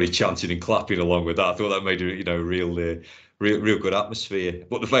 Everybody chanting and clapping along with that. I thought that made a real good atmosphere.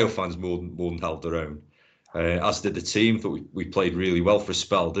 But the Vale fans more than held their own. As did the team. Thought we played really well for a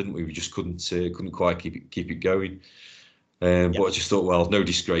spell, didn't we? We just couldn't quite keep it going. But I just thought, well, no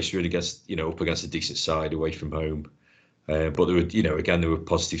disgrace really up against a decent side away from home. But there were, there were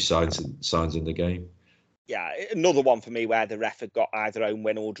positive signs in the game. Yeah, another one for me where the ref had got either own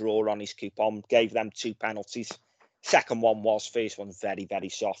win or draw on his coupon. Gave them 2 penalties. Second one was, first one very, very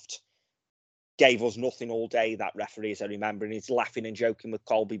soft. Gave us nothing all day, that referee, as I remember, and he's laughing and joking with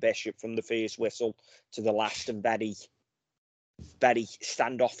Colby Bishop from the first whistle to the last, and very, very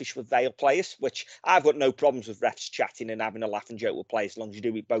standoffish with Vale players, which I've got no problems with refs chatting and having a laugh and joke with players as long as you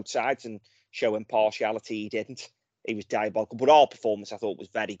do it both sides and show impartiality. He didn't. He was diabolical. But our performance, I thought, was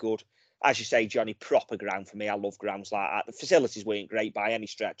very good. As you say, Johnny, proper ground for me. I love grounds like that. The facilities weren't great by any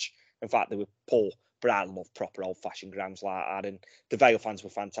stretch. In fact, they were poor. But I love proper old-fashioned grounds like that. And the Vale fans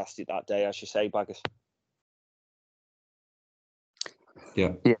were fantastic that day, as you say, Baggers.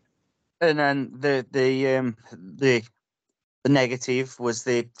 Yeah. And then the negative was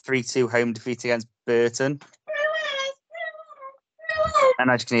the 3-2 home defeat against Burton. And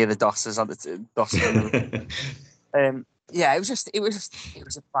I just can hear the dossers on the dossers. Yeah, it was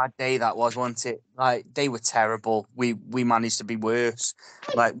a bad day, that was, wasn't it? Like, they were terrible. We managed to be worse.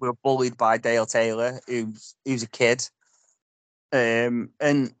 Like, we were bullied by Dale Taylor, who's a kid. And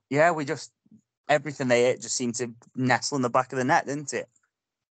yeah, everything they hit just seemed to nestle in the back of the net, didn't it?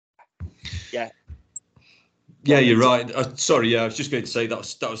 Yeah. Yeah, you're right. Sorry, yeah, I was just going to say that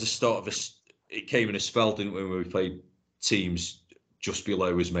was the start of it came in a spell, didn't we, when we played teams just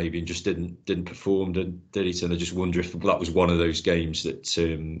below us maybe and just didn't perform, did it? And I just wonder if that was one of those games that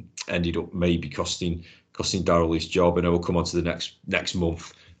ended up maybe costing Darryl his job. And I will come on to the next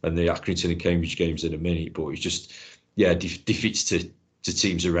month and the Accrington and Cambridge games in a minute. But it was just, yeah, defeats to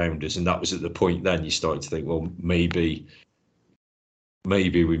teams around us. And that was at the point then you started to think, well, maybe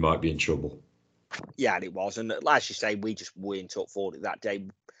we might be in trouble. Yeah, and it was. And as you say, we just weren't up for it that day.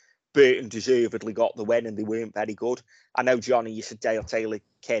 Burton deservedly got the win and they weren't very good. I know, Johnny, you said Dale Taylor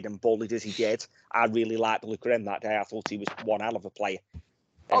kid and bullied as he did. I really liked the look at him that day. I thought he was one hell of a player.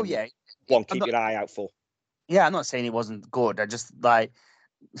 Oh, yeah. One keep your eye out for. Yeah, I'm not saying he wasn't good. I just, like,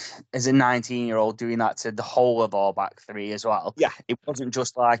 as a 19-year-old doing that to the whole of our back three as well. Yeah. It wasn't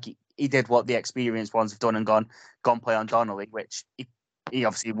just like he did what the experienced ones have done and gone play on Donnelly, which he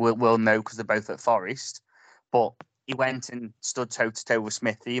obviously will know because they're both at Forest. But he went and stood toe-to-toe with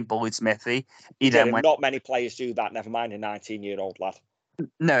Smithy and bullied Smithy. Not many players do that, never mind a 19-year-old lad.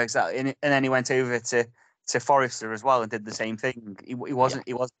 No, exactly. And then he went over to Forrester as well and did the same thing. He wasn't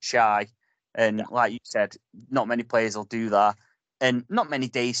shy. And like you said, not many players will do that. And not many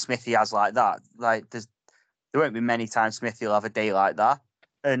days Smithy has like that. Like there won't be many times Smithy will have a day like that.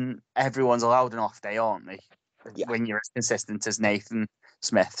 And everyone's allowed an off day, aren't they? Yeah. When you're as consistent as Nathan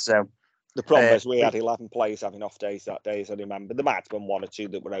Smith. So the problem is we had 11 players having off days that day, as I remember. There might have been one or two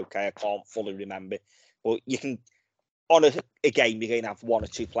that were okay. I can't fully remember. But you can, on a game, you're going to have one or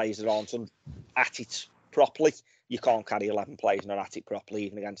two players that aren't at it properly. You can't carry 11 players not at it properly,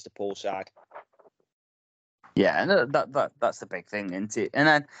 even against the poor side. Yeah, and that's the big thing, isn't it? And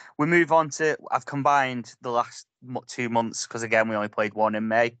then we move on to, I've combined the last 2 months because, again, we only played one in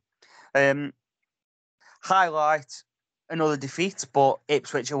May. Highlight, another defeat, but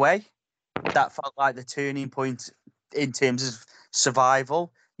Ipswich away. That felt like the turning point in terms of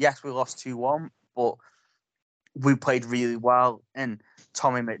survival. Yes, we lost 2-1, but we played really well. And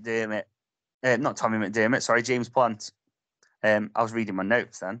James Plant. I was reading my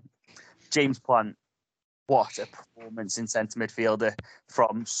notes then. James Plant, what a performance in centre midfielder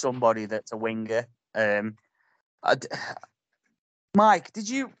from somebody that's a winger. Mike, did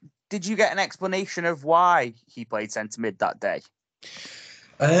you get an explanation of why he played centre mid that day?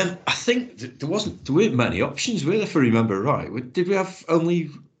 I think there weren't many options, were there, if I remember right? Did we have only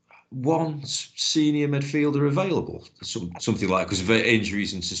one senior midfielder available? Something like, because of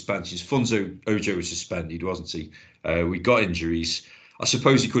injuries and suspensions. Funzo Ojo was suspended, wasn't he? We got injuries. I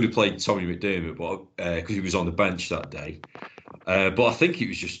suppose he could have played Tommy McDermott, but because he was on the bench that day. But I think it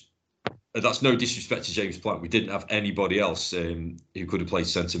was just, that's no disrespect to James Plant. We didn't have anybody else who could have played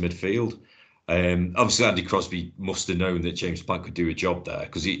centre midfield. Obviously, Andy Crosby must have known that James Plant could do a job there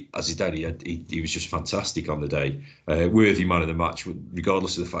because he was just fantastic on the day. Worthy man of the match,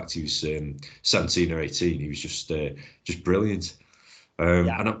 regardless of the fact he was 17 or 18. He was just brilliant. And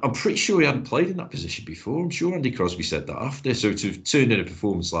I'm pretty sure he hadn't played in that position before. I'm sure Andy Crosby said that after. So to turn in a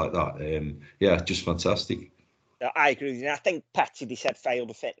performance like that, just fantastic. I agree with you. I think Petty said failed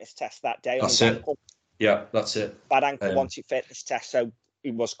a fitness test that day. That's it. Ankle. Yeah, that's it. Bad ankle once he fitness test, so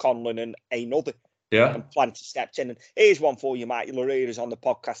it was Conlon and another. Yeah. And Plant stepped in. And here's one for you, Mike. You'll hear us on the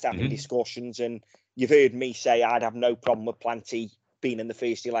podcast having discussions, and you've heard me say I'd have no problem with Planty being in the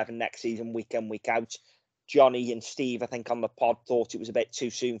first 11 next season, week in, week out. Johnny and Steve, I think, on the pod thought it was a bit too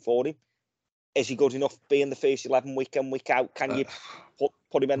soon for him. Is he good enough to be in the first 11 week in, week out? Can you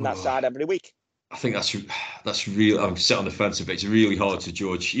put him in that side every week? I think that's real. I'm set on the fence a bit. It's really hard to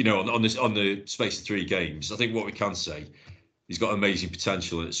judge. On the space of 3 games. I think what we can say, he's got amazing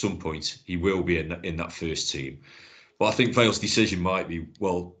potential, and at some point he will be in that first team. But I think Vale's decision might be,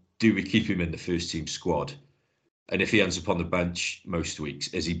 well, do we keep him in the first team squad? And if he ends up on the bench most weeks,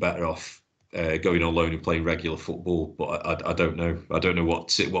 is he better off going on loan and playing regular football? But I don't know. I don't know what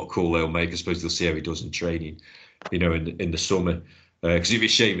call they'll make. I suppose they'll see how he does in training, in the summer. Because it'd be a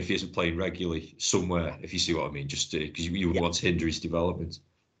shame if he isn't playing regularly somewhere, if you see what I mean, just because you would want to hinder his development.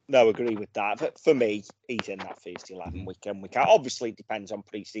 No, I agree with that. But for me, he's in that first 11 week in, week out. Obviously, it depends on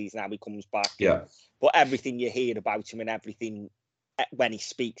pre-season, how he comes back. Yeah. But everything you hear about him and everything when he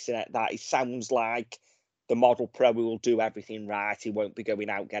speaks and that, it sounds like the model pro will do everything right. He won't be going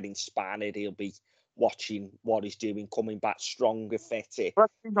out getting spanned. He'll be watching what he's doing, coming back stronger, fitter.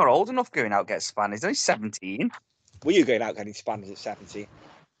 But he's not old enough going out getting spanned. He's only 17. Were you going out getting spanned at 17?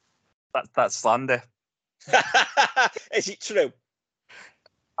 That's slander. Is it true?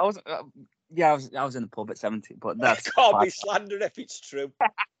 I was in the pub at 17, but that's can't be slander if it's true.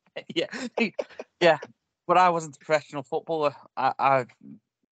 yeah. But I wasn't a professional footballer. I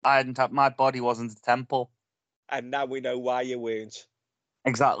hadn't had, my body wasn't a temple. And now we know why you weren't.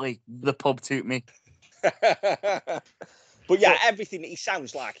 Exactly. The pub took me. But yeah, everything, he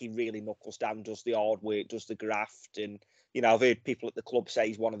sounds like he really knuckles down, does the hard work, does the graft. And, I've heard people at the club say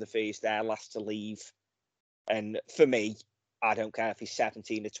he's one of the first there, last to leave. And for me, I don't care if he's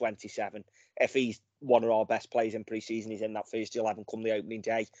 17 or 27. If he's one of our best players in pre-season, he's in that first 11 come the opening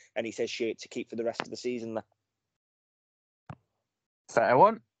day, and he says shirt to keep for the rest of the season there. Fair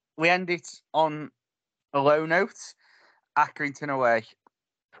one. We end it on a low note. Accrington away.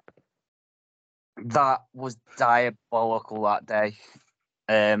 That was diabolical that day.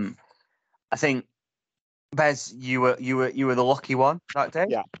 I think, Bez, you were the lucky one that day.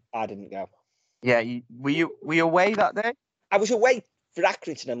 Yeah, I didn't go. Yeah, were you away that day? I was away for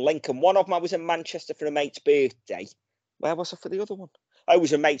Accrington and Lincoln. One of them I was in Manchester for a mate's birthday. Where was I for the other one? Oh, it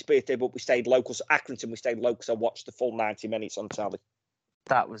was a mate's birthday, but we stayed local. So Accrington, we stayed local. So I watched the full 90 minutes on telly.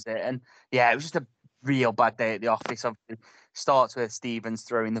 That was it. And yeah, it was just a real bad day at the office. Obviously, starts with Stevens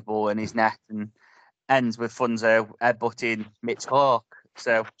throwing the ball in his net and ends with Funzo headbutting Mitch Clark.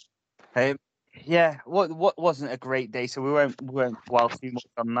 So, yeah, what wasn't a great day. So we won't dwell too much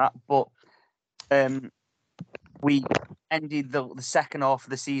on that. But we ended the second half of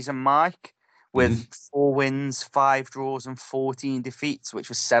the season, Mike, with 4 wins, 5 draws, and 14 defeats, which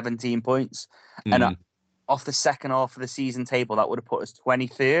was 17 points. And off the second half of the season table, that would have put us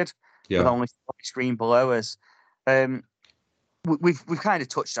 23rd, with only 5 screen below us. We've kind of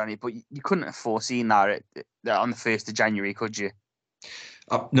touched on it, but you couldn't have foreseen that on the 1st of January, could you?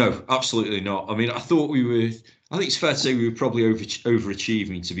 No, absolutely not. I mean, I think it's fair to say we were probably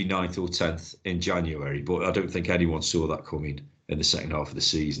overachieving to be 9th or 10th in January, but I don't think anyone saw that coming in the second half of the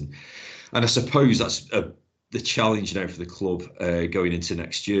season. And I suppose that's the challenge now for the club going into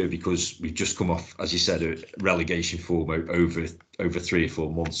next year, because we've just come off, as you said, a relegation form over 3 or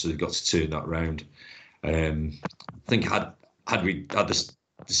 4 months, so we've got to turn that round. I think had we had the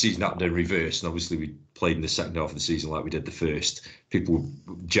season happened in reverse, and obviously we played in the second half of the season like we did the first, people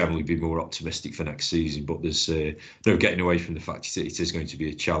would generally be more optimistic for next season. But there's no getting away from the fact it is going to be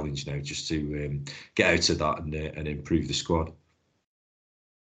a challenge now just to get out of that and improve the squad.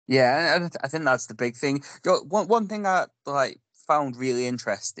 Yeah, I think that's the big thing. One thing I found really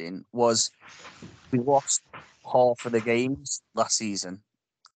interesting was we lost half of the games last season,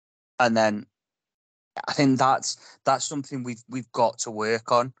 and then I think that's something we've got to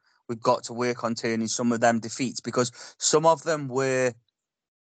work on. We've got to work on turning some of them defeats, because some of them were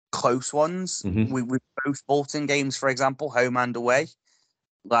close ones. We both Bolton games, for example, home and away,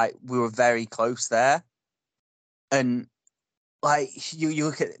 we were very close there. And you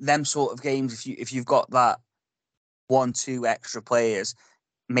look at them sort of games, if you've got that 1-2 extra players,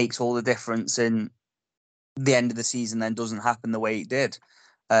 makes all the difference. And the end of the season then doesn't happen the way it did.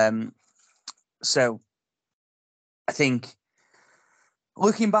 So I think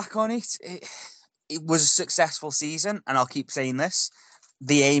looking back on it, it was a successful season, and I'll keep saying this.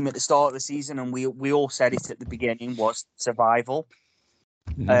 The aim at the start of the season, and we all said it at the beginning, was survival.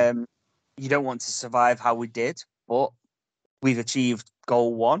 You don't want to survive how we did, but we've achieved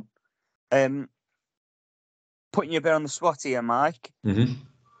goal 1. Putting you a bit on the spot here, Mike.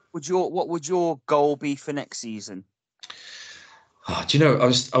 What would your goal be for next season? Oh, do you know,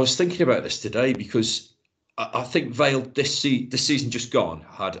 I was thinking about this today, because I think Vale this season just gone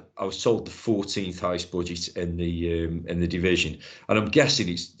I was told the 14th highest budget in the division, and I'm guessing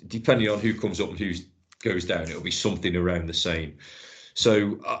it's depending on who comes up and who goes down, it'll be something around the same.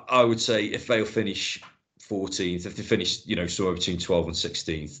 So I would say if Vale finish 14th, if they finish somewhere between 12th and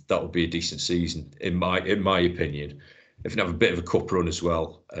 16th, that would be a decent season in my opinion. If you have a bit of a cup run as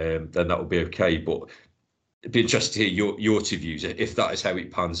well, then that would be okay. But it'd be interesting to hear your 2 views. If that is how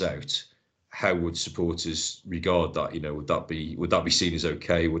it pans out, how would supporters regard that? Would that be seen as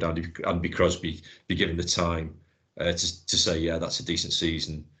okay? Would Andy Crosby be given the time to say, yeah, that's a decent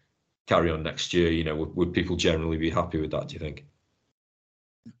season, carry on next year? Would people generally be happy with that, do you think?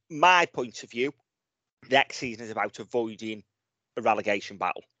 My point of view, next season is about avoiding a relegation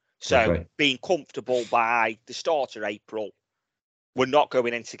battle. So being comfortable by the start of April, we're not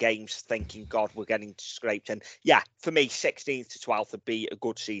going into games thinking, God, we're getting scraped. And yeah, for me, 16th to 12th would be a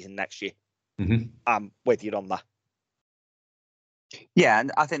good season next year. I'm with you on that. Yeah,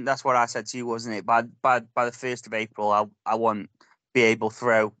 and I think that's what I said to you, wasn't it? By the 1st of April, I won't be able to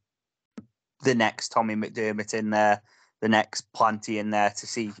throw the next Tommy McDermott in there, the next Planty in there, to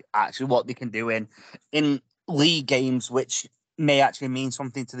see actually what they can do in league games, which may actually mean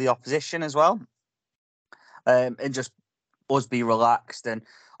something to the opposition as well. And just us be relaxed. And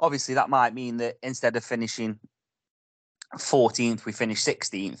obviously that might mean that instead of finishing 14th, we finish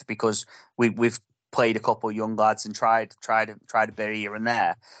 16th, because we've played a couple of young lads and tried a bit here and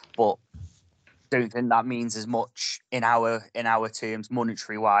there, but don't think that means as much in our terms,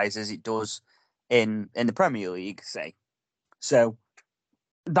 monetary wise, as it does in the Premier League, say. So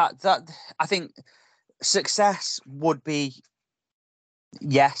that I think success would be,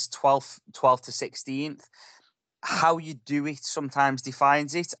 yes, 12th to 16th. How you do it sometimes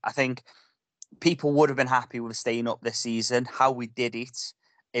defines it. I think people would have been happy with staying up this season. How we did it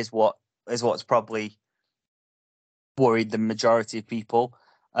is what's probably worried the majority of people.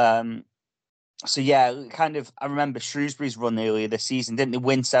 So yeah, kind of. I remember Shrewsbury's run earlier this season. Didn't they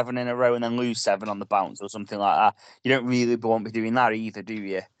win 7 in a row and then lose 7 on the bounce or something like that? You don't really want to be doing that either, do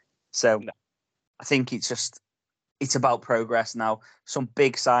you? So no. I think it's about progress now. Some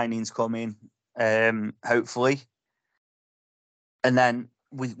big signings coming, hopefully. and then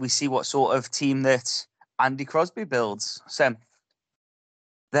we see what sort of team that Andy Crosby builds. So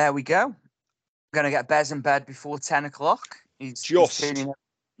there we go. Going to get Bez in bed before 10 o'clock. He's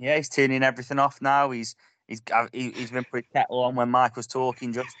turning everything off now. He's been putting kettle on when Mike was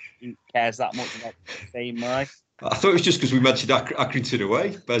talking. Just he cares that much about saying Mike. I thought it was just because we mentioned Accrington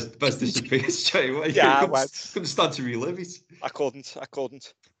away. Bez disappeared straight away. Yeah, couldn't stand to relive it. I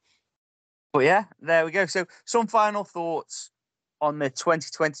couldn't. But yeah, there we go. So some final thoughts on the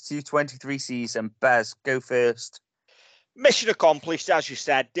 2022-23 season. Bez, go first. Mission accomplished, as you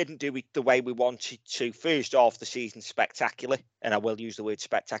said. Didn't do it the way we wanted to. First half of the season, spectacular. And I will use the word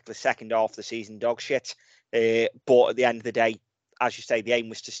spectacular. Second half of the season, dog shit. But at the end of the day, as you say, the aim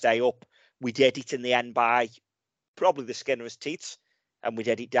was to stay up. We did it in the end by probably the skin of his teeth. And we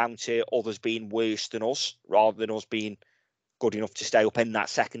did it down to others being worse than us, rather than us being good enough to stay up in that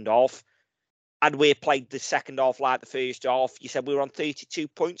second half. And we played the second half like the first half. You said we were on 32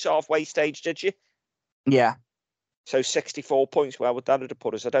 points halfway stage, did you? Yeah. So 64 points, where would that have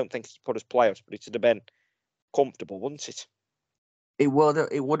put us? I don't think it's put us playoffs, but it would have been comfortable, wouldn't it? It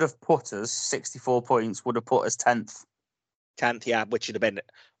would have put us 64 points, would have put us 10th. 10th, yeah, which would have been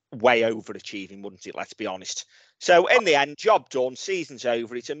way overachieving, wouldn't it? Let's be honest. So in the end, job done, season's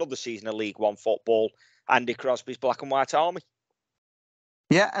over. It's another season of League One football. Andy Crosby's Black and White Army.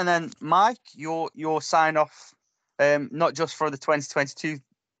 Yeah, and then Mike, your sign off, not just for the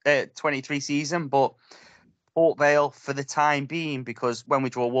 2022-23 season, but Port Vale for the time being, because when we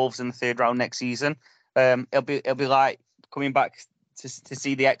draw Wolves in the third round next season, it'll be like coming back to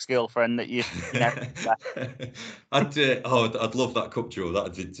see the ex-girlfriend that you never. I'd love that cup draw.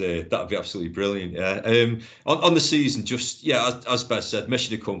 That'd be absolutely brilliant. Yeah. On the season, just as Bez said,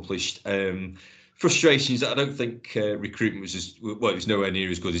 mission accomplished. Frustrations that I don't think recruitment was it was nowhere near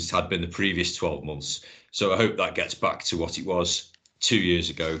as good as it had been the previous 12 months. So I hope that gets back to what it was 2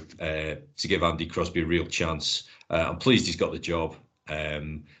 years ago, to give Andy Crosby a real chance. I'm pleased he's got the job.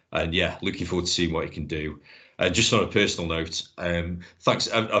 And yeah, looking forward to seeing what he can do. Just on a personal note, thanks.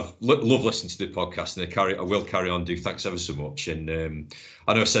 I've loved listening to the podcast, and I will carry on. Thanks ever so much. And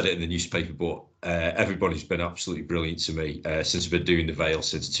I know I said it in the newspaper, but everybody's been absolutely brilliant to me since I've been doing the Vale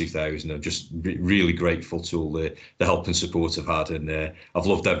since 2000. I'm just really grateful to all the help and support I've had, and I've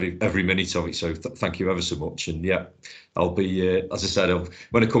loved every minute of it. So thank you ever so much. And yeah, I'll be as I said,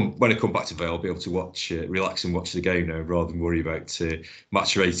 when I come back to Vale, I'll be able to relax and watch the game now, rather than worry about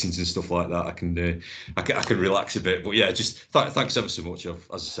match ratings and stuff like that. I can relax a bit. But yeah, just thanks ever so much. As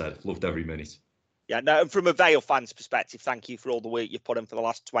I said, loved every minute. Yeah, no, and from a Vale fan's perspective, thank you for all the work you've put in for the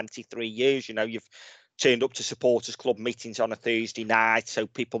last 23 years. You know, you've turned up to supporters club meetings on a Thursday night, so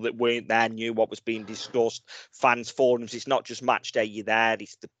people that weren't there knew what was being discussed. Fans forums, it's not just match day you're there,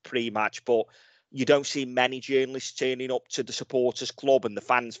 it's the pre-match, but you don't see many journalists turning up to the supporters club and the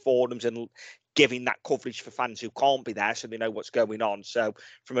fans forums and giving that coverage for fans who can't be there so they know what's going on. So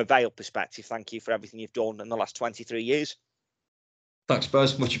from a Vale perspective, thank you for everything you've done in the last 23 years. Thanks,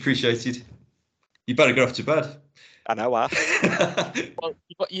 Buzz. Much appreciated. You better go off to bed. I know, Well,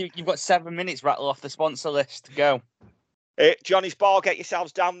 you've got 7 minutes. Rattle off the sponsor list. Go. Johnny's Bar, get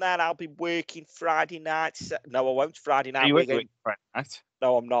yourselves down there. I'll be working Friday night. No, I won't. Friday night. Are you working Friday night?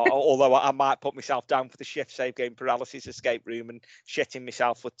 No, I'm not. Although I might put myself down for the shift, save game paralysis, escape room, and shitting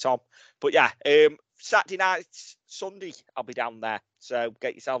myself with Tom. But yeah, Saturday night, Sunday, I'll be down there. So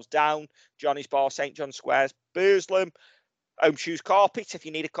get yourselves down. Johnny's Bar, St John Squares, Burslem. Home Shoes Carpet. If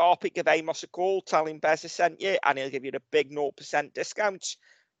you need a carpet, give Amos a call. Tell him Bez has sent you, and he'll give you a big 0% discount.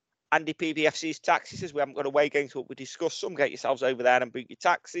 Andy PBFC's taxis, as we haven't got away games, but we discussed some. Get yourselves over there and book your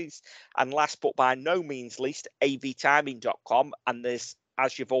taxis. And last but by no means least, avtiming.com. And there's,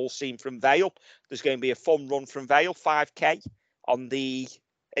 as you've all seen from Vale, there's going to be a fun run from Vale, 5K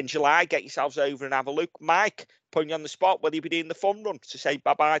in July. Get yourselves over and have a look. Mike, putting you on the spot, will you be doing the fun run to say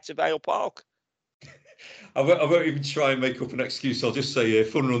bye-bye to Vale Park? I won't even try and make up an excuse. I'll just say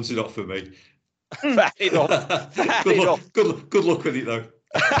fun runs it off for me. Fair enough. Good luck with it, though.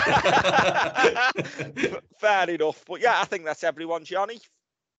 Fair enough. But yeah, I think that's everyone, Johnny.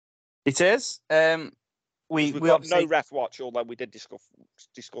 It is. We've got no ref watch, although we did discuss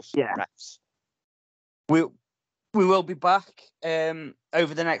refs. We will be back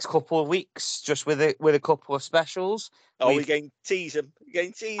over the next couple of weeks, just with a couple of specials. We're going to tease them.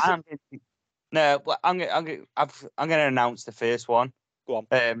 No, but I'm going to announce the first one. Go on.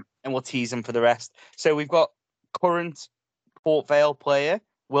 And we'll tease them for the rest. So we've got current Port Vale player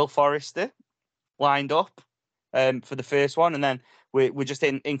Will Forrester lined up for the first one, and then we're just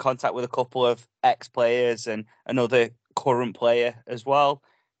in contact with a couple of ex-players and another current player as well,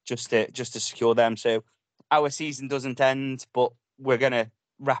 just to secure them. So our season doesn't end, but we're going to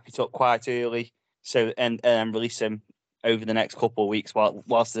wrap it up quite early, so and release them over the next couple of weeks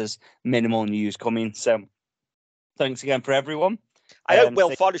whilst there's minimal news coming. So thanks again for everyone. I hope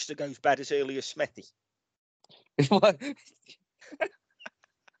Will Forrester goes to bed as early as Smithy.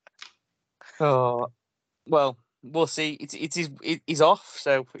 Oh, well, we'll see. He's off,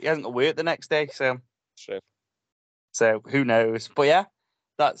 so he hasn't got to work the next day. So True. So who knows? But yeah,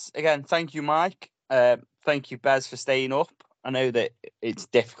 that's again. Thank you, Mike. Thank you, Bez, for staying up. I know that it's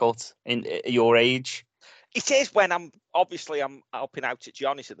difficult at your age. It is when I'm helping out at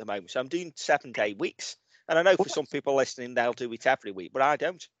Johnny's at the moment. So I'm doing 7-day weeks. And I know for some people listening, they'll do it every week, but I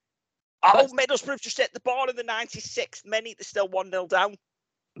don't. Oh, Middlesbrough just hit the ball in the 96th minute. They're still 1-0 down.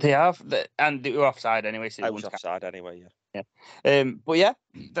 They have, and they were offside anyway. So I was offside anyway, yeah. But yeah,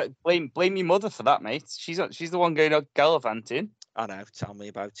 blame your mother for that, mate. She's the one going out gallivanting. I know. Tell me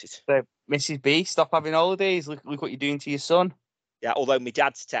about it. So, Mrs. B, stop having holidays. Look what you're doing to your son. Yeah, although my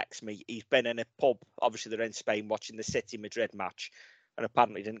dad's texted me, he's been in a pub. Obviously, they're in Spain watching the City Madrid match, and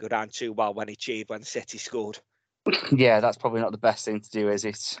apparently didn't go down too well when he cheered when City scored. Yeah, that's probably not the best thing to do, is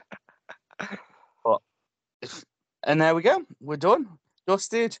it? And there we go. We're done.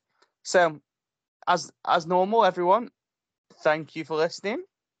 Dusted. So, as normal, everyone, thank you for listening.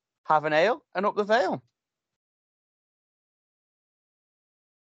 Have an ale and up the Vale.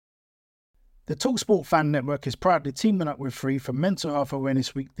 The TalkSport Fan Network is proudly teaming up with Free for Mental Health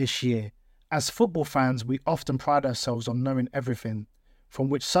Awareness Week this year. As football fans, we often pride ourselves on knowing everything, from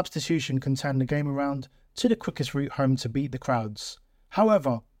which substitution can turn the game around to the quickest route home to beat the crowds.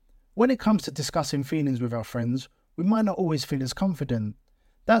 However, when it comes to discussing feelings with our friends, we might not always feel as confident.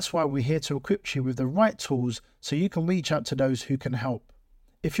 That's why we're here to equip you with the right tools so you can reach out to those who can help.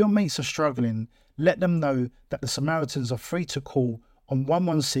 If your mates are struggling, let them know that the Samaritans are free to call on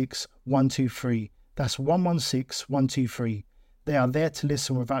 116 123. That's 116 123. They are there to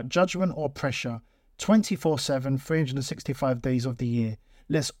listen without judgment or pressure, 24/7, 365 days of the year.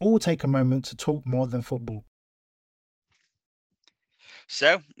 Let's all take a moment to talk more than football.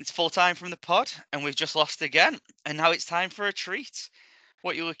 So it's full time from the pod, and we've just lost again. And now it's time for a treat.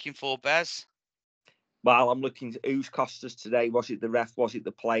 What are you looking for, Bez? Well, I'm looking at who's cost us today. Was it the ref? Was it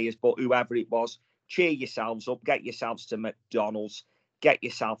the players? But whoever it was, cheer yourselves up. Get yourselves to McDonald's. Get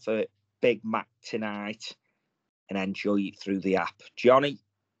yourself a Big Mac tonight and enjoy it through the app. Johnny?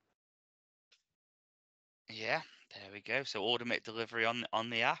 Yeah, there we go. So order McDelivery on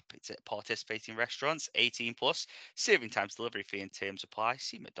the app. It's at participating restaurants, 18 plus. Serving times, delivery fee and terms apply.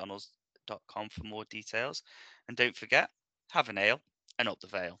 See mcdonalds.com for more details. And don't forget, have an ale and up the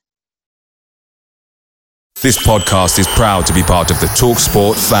Vale. This podcast is proud to be part of the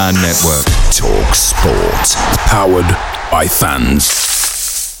TalkSport Fan Network. TalkSport. Powered by fans.